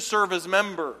continue to serve as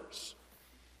members.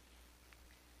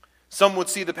 Some would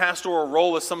see the pastoral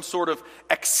role as some sort of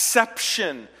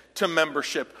exception to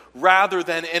membership rather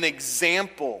than an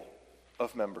example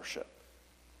of membership.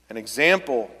 An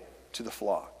example to the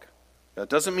flock. That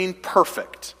doesn't mean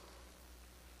perfect.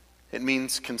 It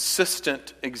means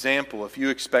consistent example. If you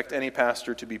expect any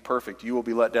pastor to be perfect, you will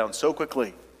be let down so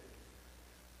quickly.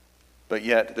 But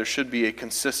yet, there should be a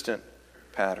consistent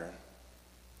pattern.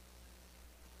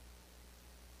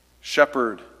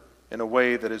 Shepherd in a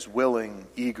way that is willing,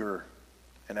 eager,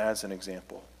 and as an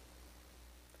example.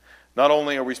 Not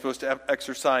only are we supposed to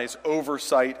exercise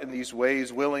oversight in these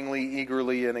ways, willingly,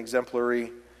 eagerly, and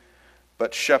exemplary,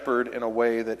 but shepherd in a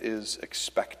way that is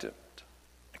expectant.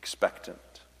 Expectant.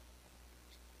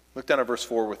 Look down at verse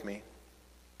 4 with me.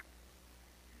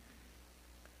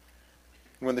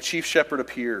 When the chief shepherd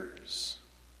appears,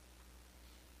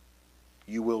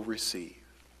 you will receive.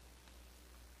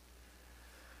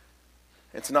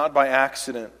 It's not by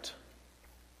accident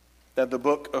that the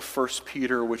book of 1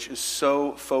 Peter, which is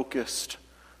so focused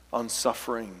on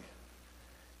suffering,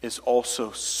 is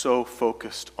also so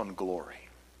focused on glory.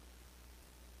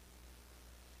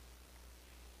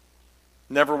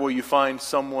 Never will you find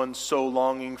someone so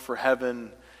longing for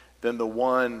heaven than the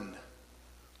one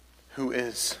who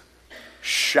is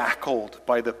shackled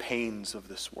by the pains of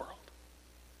this world.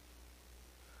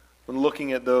 When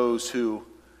looking at those who,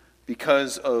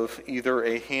 because of either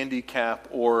a handicap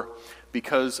or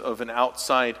because of an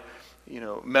outside,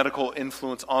 medical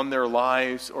influence on their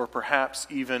lives, or perhaps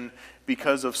even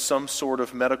because of some sort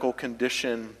of medical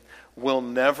condition, will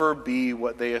never be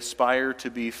what they aspire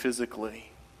to be physically.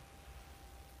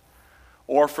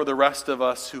 Or for the rest of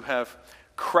us who have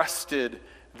crested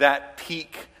that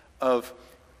peak of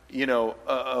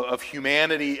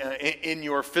humanity in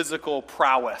your physical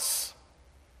prowess.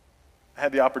 I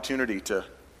had the opportunity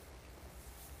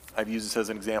I've used this as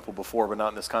an example before, but not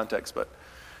in this context, but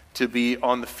to be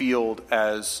on the field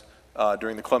as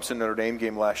during the Clemson Notre Dame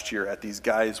game last year as these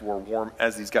guys were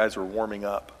warming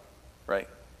up, right?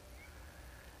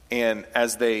 And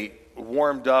as they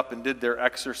warmed up and did their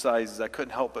exercises, I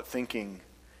couldn't help but thinking,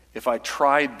 if I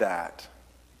tried that,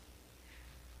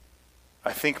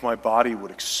 I think my body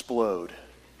would explode.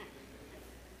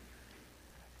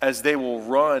 As they will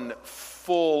run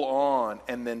full on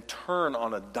and then turn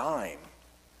on a dime.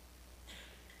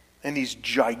 And these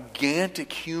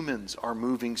gigantic humans are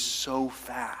moving so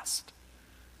fast.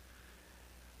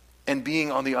 And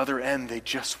being on the other end, they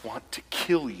just want to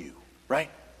kill you,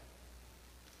 right?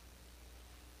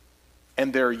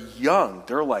 And they're young.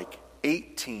 They're like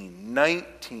 18,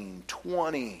 19,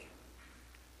 20,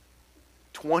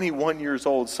 21 years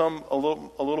old. Some a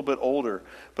little bit older.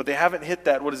 But they haven't hit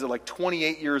that,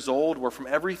 28 years old, where from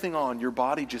everything on, your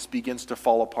body just begins to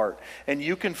fall apart. And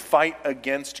you can fight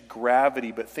against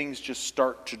gravity, but things just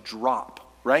start to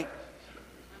drop, right?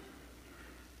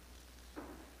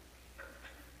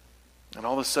 And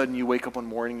all of a sudden you wake up one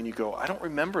morning and you go, I don't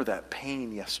remember that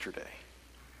pain yesterday.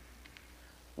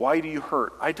 Why do you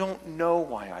hurt? I don't know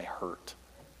why I hurt.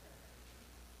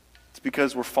 It's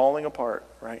because we're falling apart,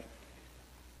 right?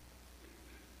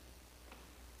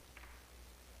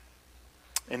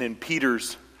 And in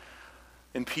Peter's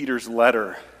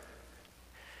letter,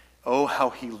 oh, how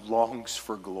he longs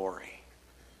for glory.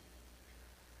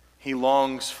 He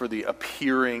longs for the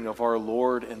appearing of our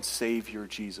Lord and Savior,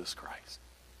 Jesus Christ.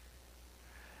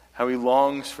 How he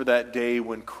longs for that day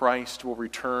when Christ will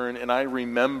return. And I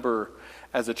remember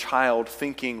as a child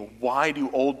thinking, why do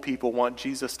old people want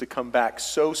Jesus to come back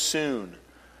so soon?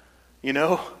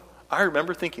 I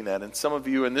remember thinking that. And some of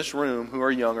you in this room who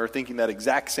are young are thinking that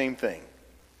exact same thing.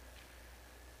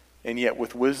 And yet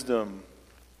with wisdom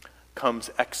comes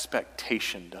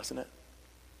expectation, doesn't it?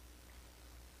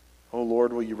 Oh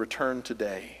Lord, will you return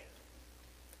today?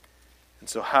 And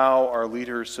so how are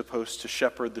leaders supposed to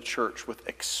shepherd the church? With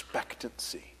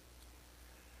expectancy.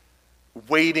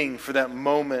 Waiting for that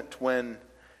moment when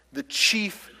the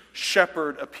chief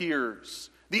shepherd appears.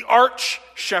 The arch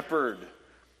shepherd.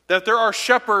 That there are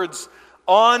shepherds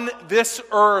on this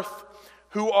earth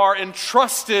who are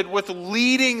entrusted with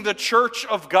leading the church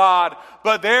of God.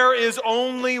 But there is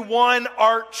only one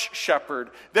arch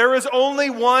shepherd. There is only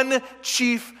one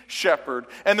chief shepherd.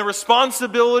 And the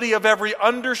responsibility of every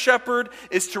under shepherd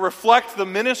is to reflect the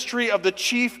ministry of the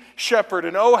chief shepherd.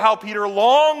 And oh, how Peter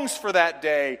longs for that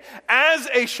day as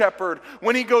a shepherd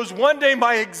when he goes, one day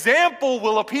my example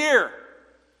will appear.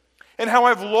 And how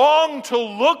I've longed to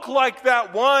look like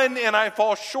that one, and I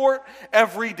fall short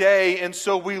every day. And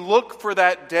so we look for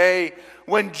that day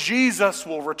when Jesus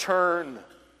will return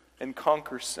and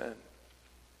conquer sin.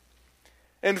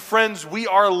 And friends, we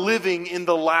are living in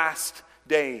the last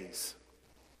days.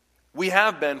 We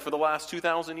have been for the last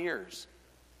 2,000 years.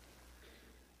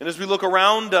 And as we look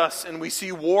around us and we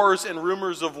see wars and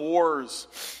rumors of wars,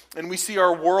 and we see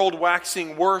our world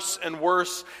waxing worse and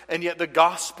worse, and yet the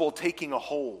gospel taking a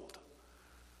hold,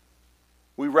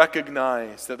 we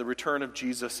recognize that the return of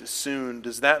Jesus is soon.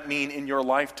 Does that mean in your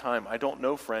lifetime? I don't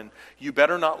know, friend. You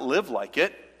better not live like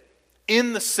it,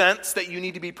 in the sense that you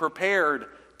need to be prepared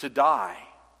to die.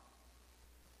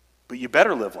 But you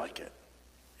better live like it,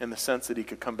 in the sense that he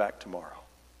could come back tomorrow.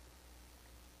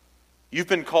 You've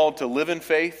been called to live in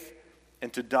faith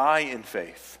and to die in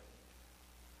faith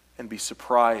and be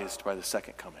surprised by the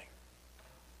second coming.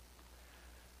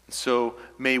 And so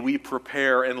may we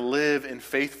prepare and live in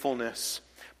faithfulness,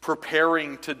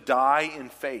 preparing to die in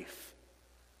faith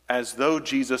as though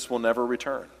Jesus will never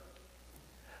return.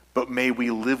 But may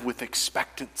we live with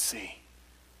expectancy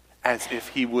as if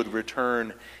he would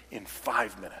return in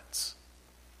 5 minutes.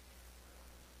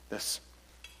 This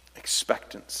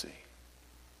expectancy.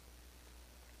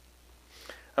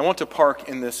 I want to park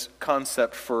in this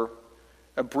concept for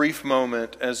a brief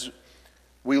moment as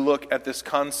we look at this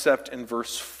concept in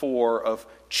verse 4 of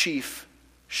chief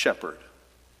shepherd.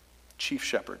 Chief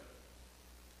shepherd.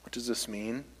 What does this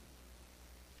mean?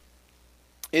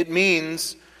 It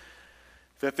means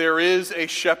that there is a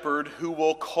shepherd who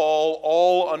will call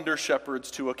all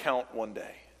under-shepherds to account one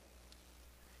day.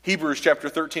 Hebrews chapter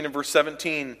 13 and verse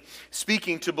 17,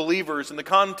 speaking to believers in the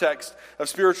context of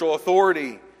spiritual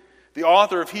authority, the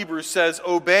author of Hebrews says,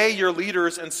 "Obey your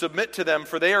leaders and submit to them,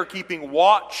 for they are keeping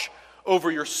watch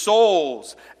over your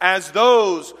souls as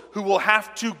those who will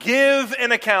have to give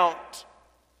an account."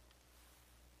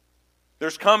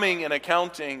 There's coming an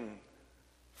accounting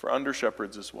for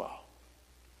under-shepherds as well.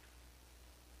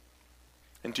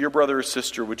 And dear brother or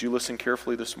sister, would you listen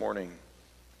carefully this morning?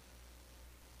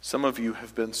 Some of you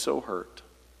have been so hurt.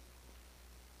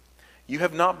 You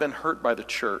have not been hurt by the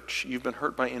church. You've been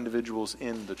hurt by individuals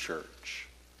in the church.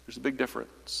 There's a big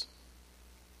difference.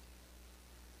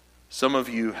 Some of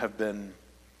you have been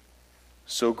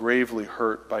so gravely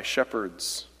hurt by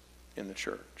shepherds in the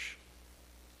church.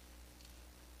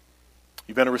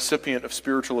 You've been a recipient of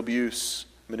spiritual abuse,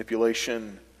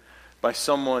 manipulation by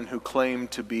someone who claimed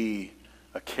to be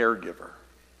a caregiver.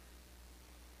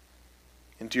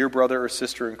 And dear brother or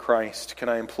sister in Christ, can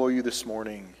I implore you this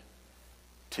morning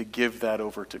to give that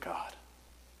over to God?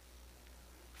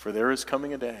 For there is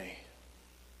coming a day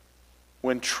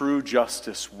when true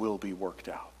justice will be worked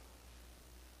out.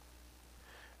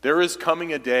 There is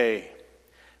coming a day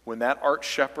when that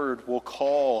arch-shepherd will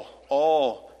call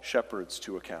all shepherds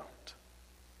to account.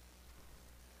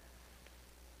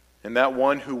 And that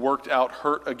one who worked out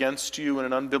hurt against you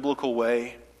in an unbiblical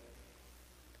way,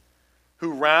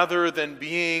 who rather than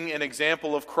being an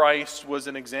example of Christ was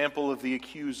an example of the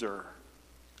accuser,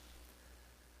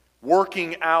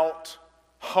 working out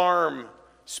harm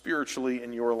spiritually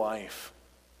in your life.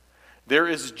 There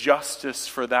is justice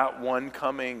for that one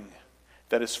coming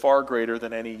that is far greater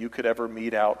than any you could ever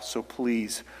mete out. So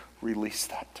please release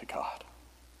that to God.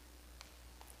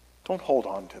 Don't hold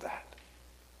on to that.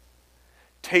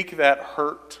 Take that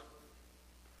hurt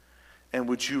and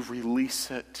would you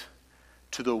release it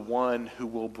to the one who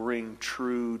will bring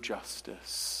true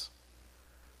justice.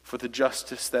 For the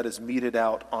justice that is meted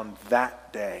out on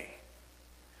that day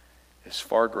is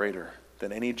far greater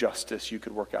than any justice you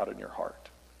could work out in your heart.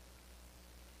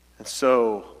 And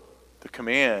so the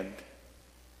command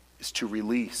is to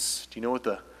release. Do you know what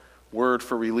the word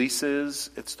for release is?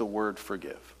 It's the word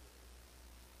forgive.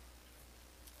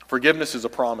 Forgiveness is a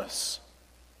promise.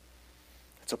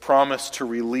 It's a promise to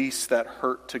release that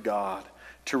hurt to God,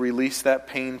 to release that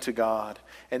pain to God.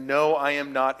 And no, I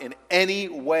am not in any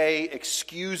way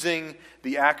excusing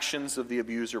the actions of the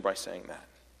abuser by saying that.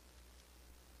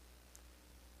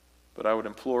 But I would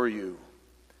implore you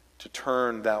to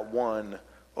turn that one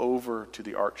over to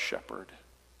the arch-shepherd.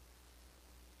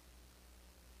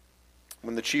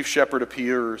 When the chief shepherd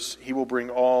appears, he will bring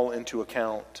all into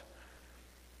account.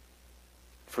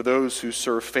 For those who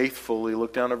serve faithfully,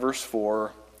 look down at verse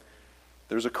 4,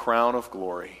 there's a crown of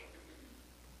glory.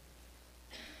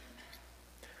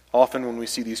 Often when we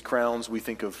see these crowns, we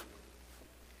think of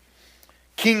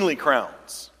kingly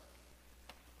crowns.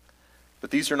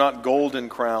 But these are not golden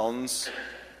crowns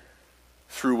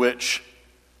through which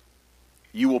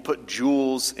you will put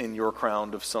jewels in your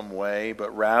crown of some way,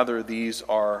 but rather these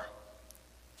are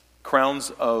crowns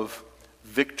of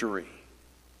victory,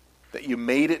 that you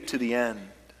made it to the end.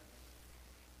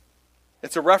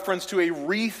 It's a reference to a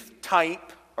wreath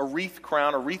type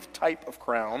of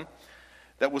crown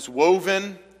that was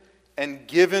woven and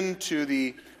given to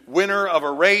the winner of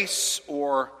a race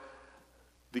or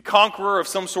the conqueror of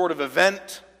some sort of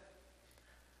event.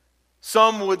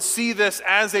 Some would see this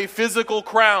as a physical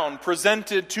crown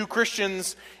presented to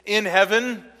Christians in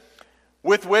heaven,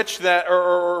 with which that,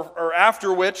 or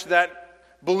after which that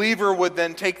believer would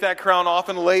then take that crown off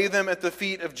and lay them at the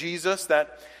feet of Jesus.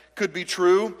 That could be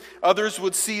true. Others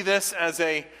would see this as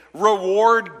a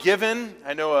reward given.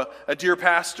 I know a dear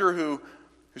pastor who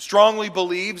who strongly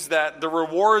believes that the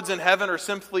rewards in heaven are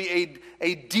simply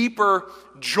a deeper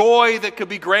joy that could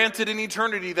be granted in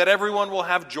eternity, that everyone will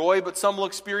have joy, but some will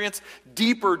experience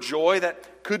deeper joy.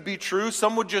 That could be true.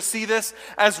 Some would just see this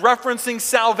as referencing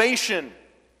salvation,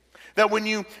 that when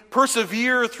you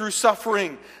persevere through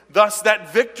suffering, thus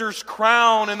that victor's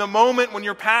crown in the moment when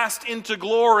you're passed into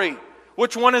glory.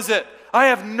 Which one is it? I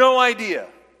have no idea.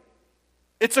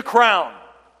 It's a crown.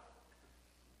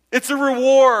 It's a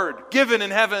reward given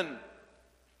in heaven.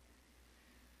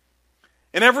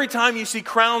 And every time you see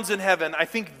crowns in heaven, I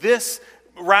think this,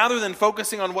 rather than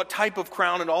focusing on what type of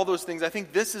crown and all those things, I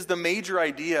think this is the major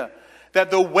idea,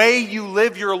 that the way you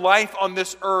live your life on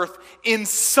this earth in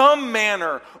some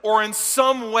manner or in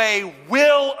some way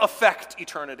will affect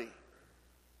eternity.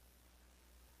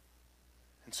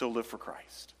 And so live for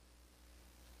Christ.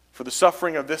 For the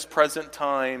suffering of this present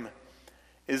time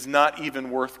is not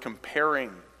even worth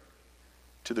comparing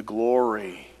to the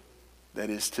glory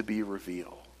that is to be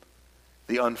revealed,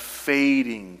 the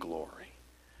unfading glory.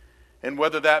 And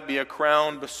whether that be a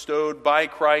crown bestowed by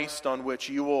Christ on which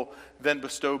you will then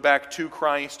bestow back to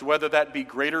Christ, whether that be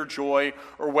greater joy,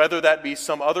 or whether that be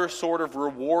some other sort of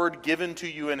reward given to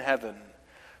you in heaven,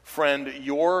 friend,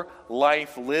 your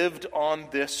life lived on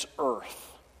this earth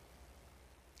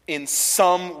in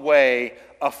some way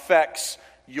affects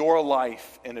your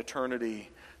life in eternity.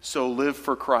 So live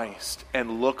for Christ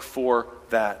and look for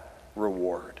that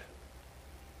reward.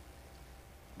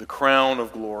 The crown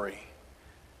of glory.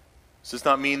 This does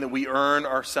not mean that we earn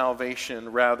our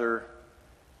salvation, rather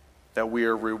that we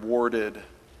are rewarded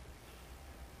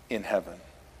in heaven.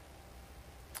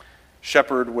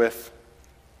 Shepherd with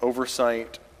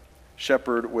oversight,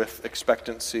 shepherd with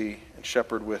expectancy, and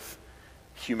shepherd with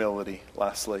humility,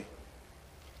 lastly.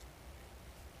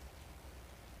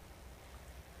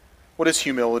 What is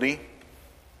humility?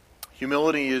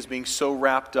 Humility is being so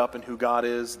wrapped up in who God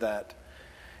is that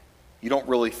you don't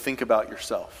really think about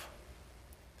yourself.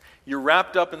 You're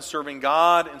wrapped up in serving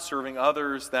God and serving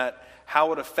others, that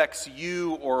how it affects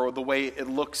you or the way it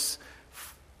looks,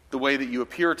 the way that you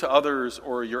appear to others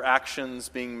or your actions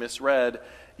being misread,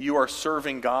 you are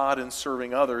serving God and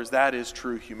serving others. That is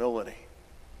true humility.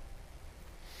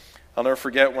 I'll never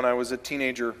forget when I was a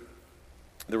teenager,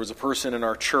 there was a person in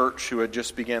our church who had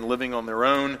just began living on their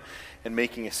own and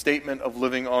making a statement of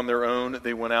living on their own.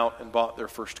 They went out and bought their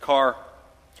first car.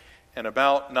 And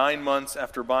about 9 months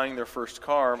after buying their first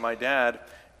car, my dad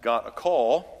got a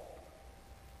call.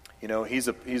 You know, he's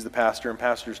the pastor, and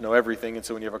pastors know everything. And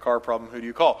so when you have a car problem, who do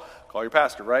you call? Call your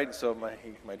pastor, right? So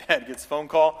my dad gets a phone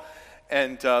call,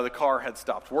 and the car had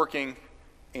stopped working.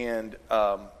 And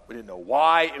we didn't know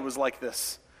why. It was like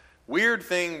this weird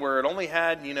thing where it only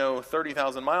had,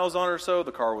 30,000 miles on it or so.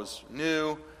 The car was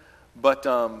new, but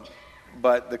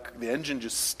the engine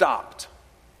just stopped.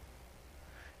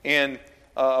 And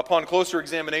upon closer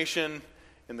examination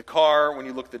in the car, when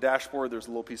you look at the dashboard, there's a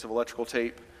little piece of electrical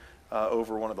tape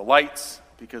over one of the lights,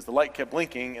 because the light kept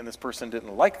blinking and this person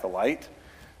didn't like the light,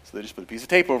 so they just put a piece of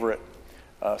tape over it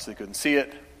so they couldn't see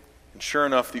it. And sure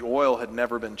enough, the oil had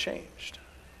never been changed.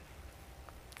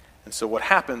 And so what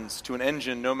happens to an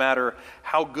engine, no matter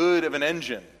how good of an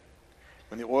engine,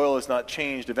 when the oil is not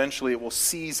changed, eventually it will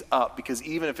seize up, because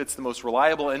even if it's the most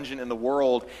reliable engine in the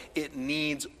world, it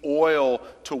needs oil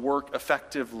to work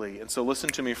effectively. And so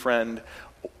listen to me, friend.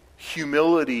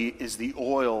 Humility is the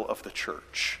oil of the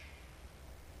church.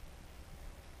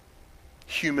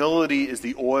 Humility is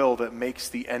the oil that makes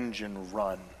the engine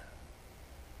run.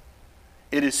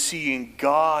 It is seeing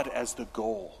God as the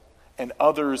goal and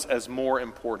others as more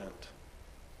important.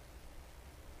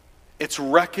 It's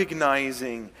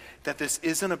recognizing that this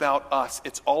isn't about us.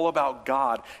 It's all about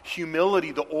God.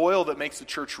 Humility, the oil that makes the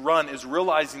church run, is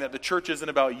realizing that the church isn't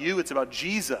about you, it's about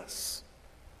Jesus.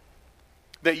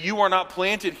 That you are not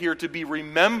planted here to be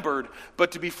remembered,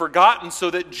 but to be forgotten so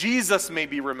that Jesus may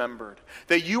be remembered.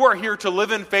 That you are here to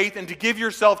live in faith and to give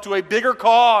yourself to a bigger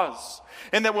cause.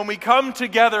 And that when we come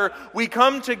together,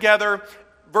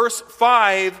 verse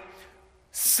 5,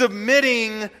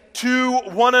 submitting to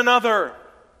one another.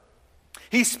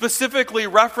 He specifically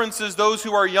references those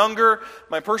who are younger.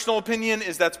 My personal opinion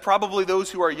is that's probably those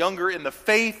who are younger in the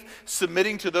faith,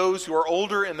 submitting to those who are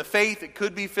older in the faith. It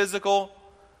could be physical.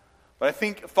 But I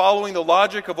think following the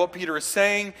logic of what Peter is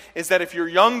saying is that if you're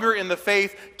younger in the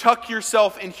faith, tuck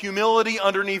yourself in humility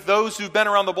underneath those who've been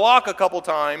around the block a couple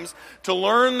times to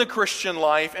learn the Christian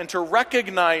life and to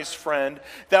recognize, friend,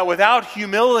 that without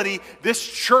humility, this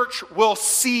church will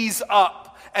seize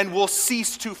up and will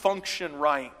cease to function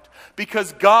right.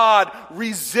 Because God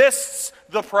resists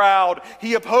the proud.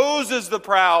 He opposes the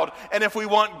proud. And if we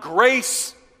want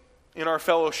grace in our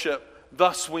fellowship,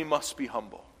 thus we must be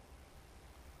humble.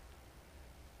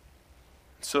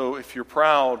 So if you're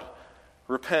proud,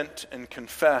 repent and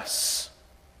confess,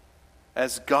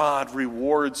 as God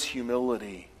rewards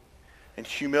humility. And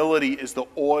humility is the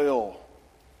oil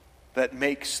that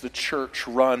makes the church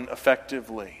run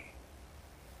effectively.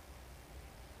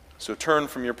 So turn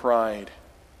from your pride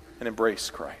and embrace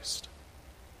Christ.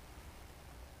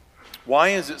 Why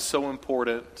is it so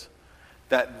important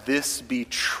that this be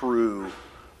true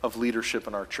of leadership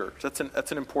in our church? That's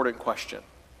an important question.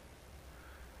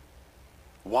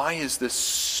 Why is this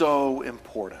so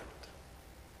important?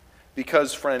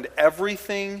 Because, friend,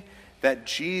 everything that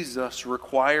Jesus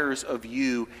requires of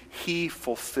you, he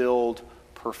fulfilled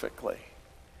perfectly.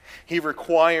 He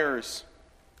requires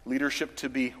leadership to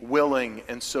be willing,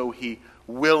 and so he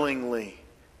willingly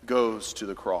goes to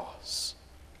the cross.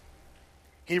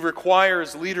 He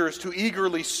requires leaders to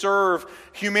eagerly serve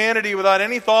humanity without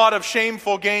any thought of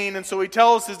shameful gain, and so he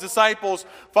tells his disciples,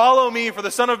 "Follow me, for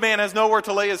the Son of Man has nowhere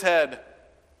to lay his head."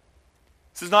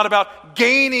 This is not about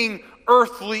gaining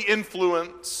earthly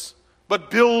influence,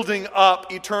 but building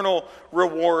up eternal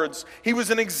rewards. He was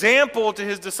an example to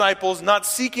his disciples, not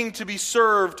seeking to be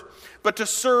served, but to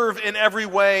serve in every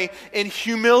way. In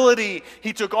humility,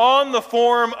 he took on the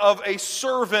form of a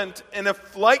servant in the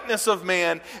likeness of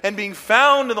man, and being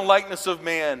found in the likeness of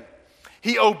man,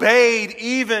 he obeyed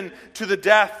even to the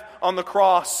death on the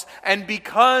cross. And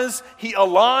because he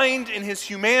aligned in his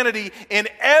humanity in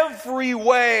every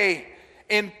way,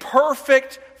 in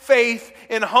perfect faith,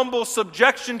 in humble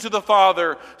subjection to the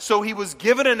Father, so he was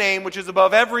given a name which is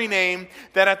above every name,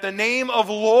 that at the name of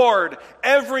Lord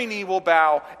every knee will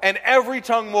bow and every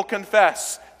tongue will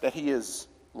confess that he is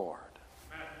Lord.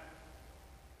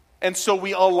 And so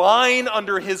we align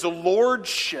under his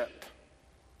lordship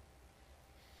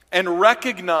and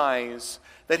recognize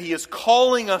that he is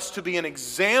calling us to be an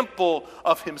example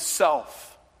of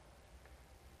himself.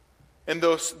 And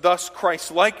thus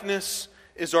Christ-likeness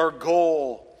is our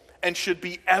goal and should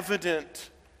be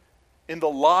evident in the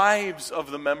lives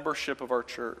of the membership of our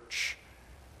church,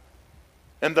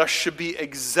 and thus should be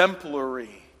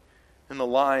exemplary in the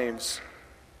lives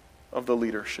of the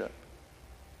leadership.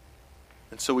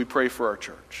 And so we pray for our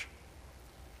church.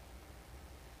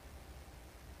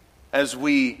 As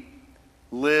we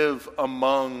live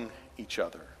among each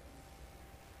other,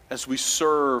 as we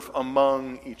serve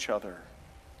among each other,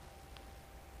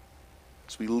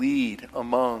 as we lead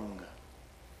among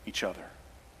each other,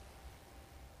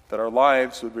 that our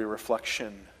lives would be a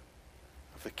reflection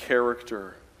of the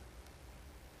character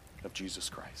of Jesus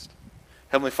Christ.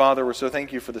 Heavenly Father, we're so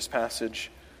thankful for this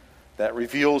passage that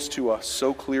reveals to us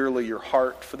so clearly your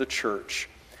heart for the church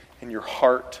and your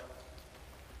heart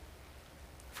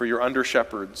for your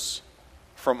under-shepherds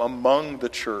from among the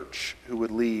church who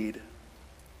would lead.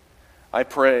 I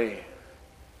pray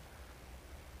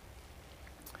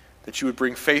that you would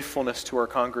bring faithfulness to our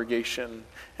congregation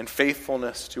and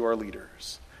faithfulness to our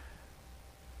leaders,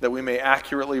 that we may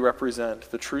accurately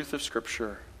represent the truth of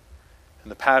Scripture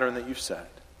and the pattern that you've set.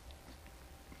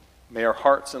 May our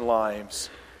hearts and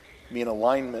lives be in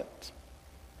alignment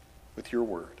with your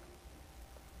word.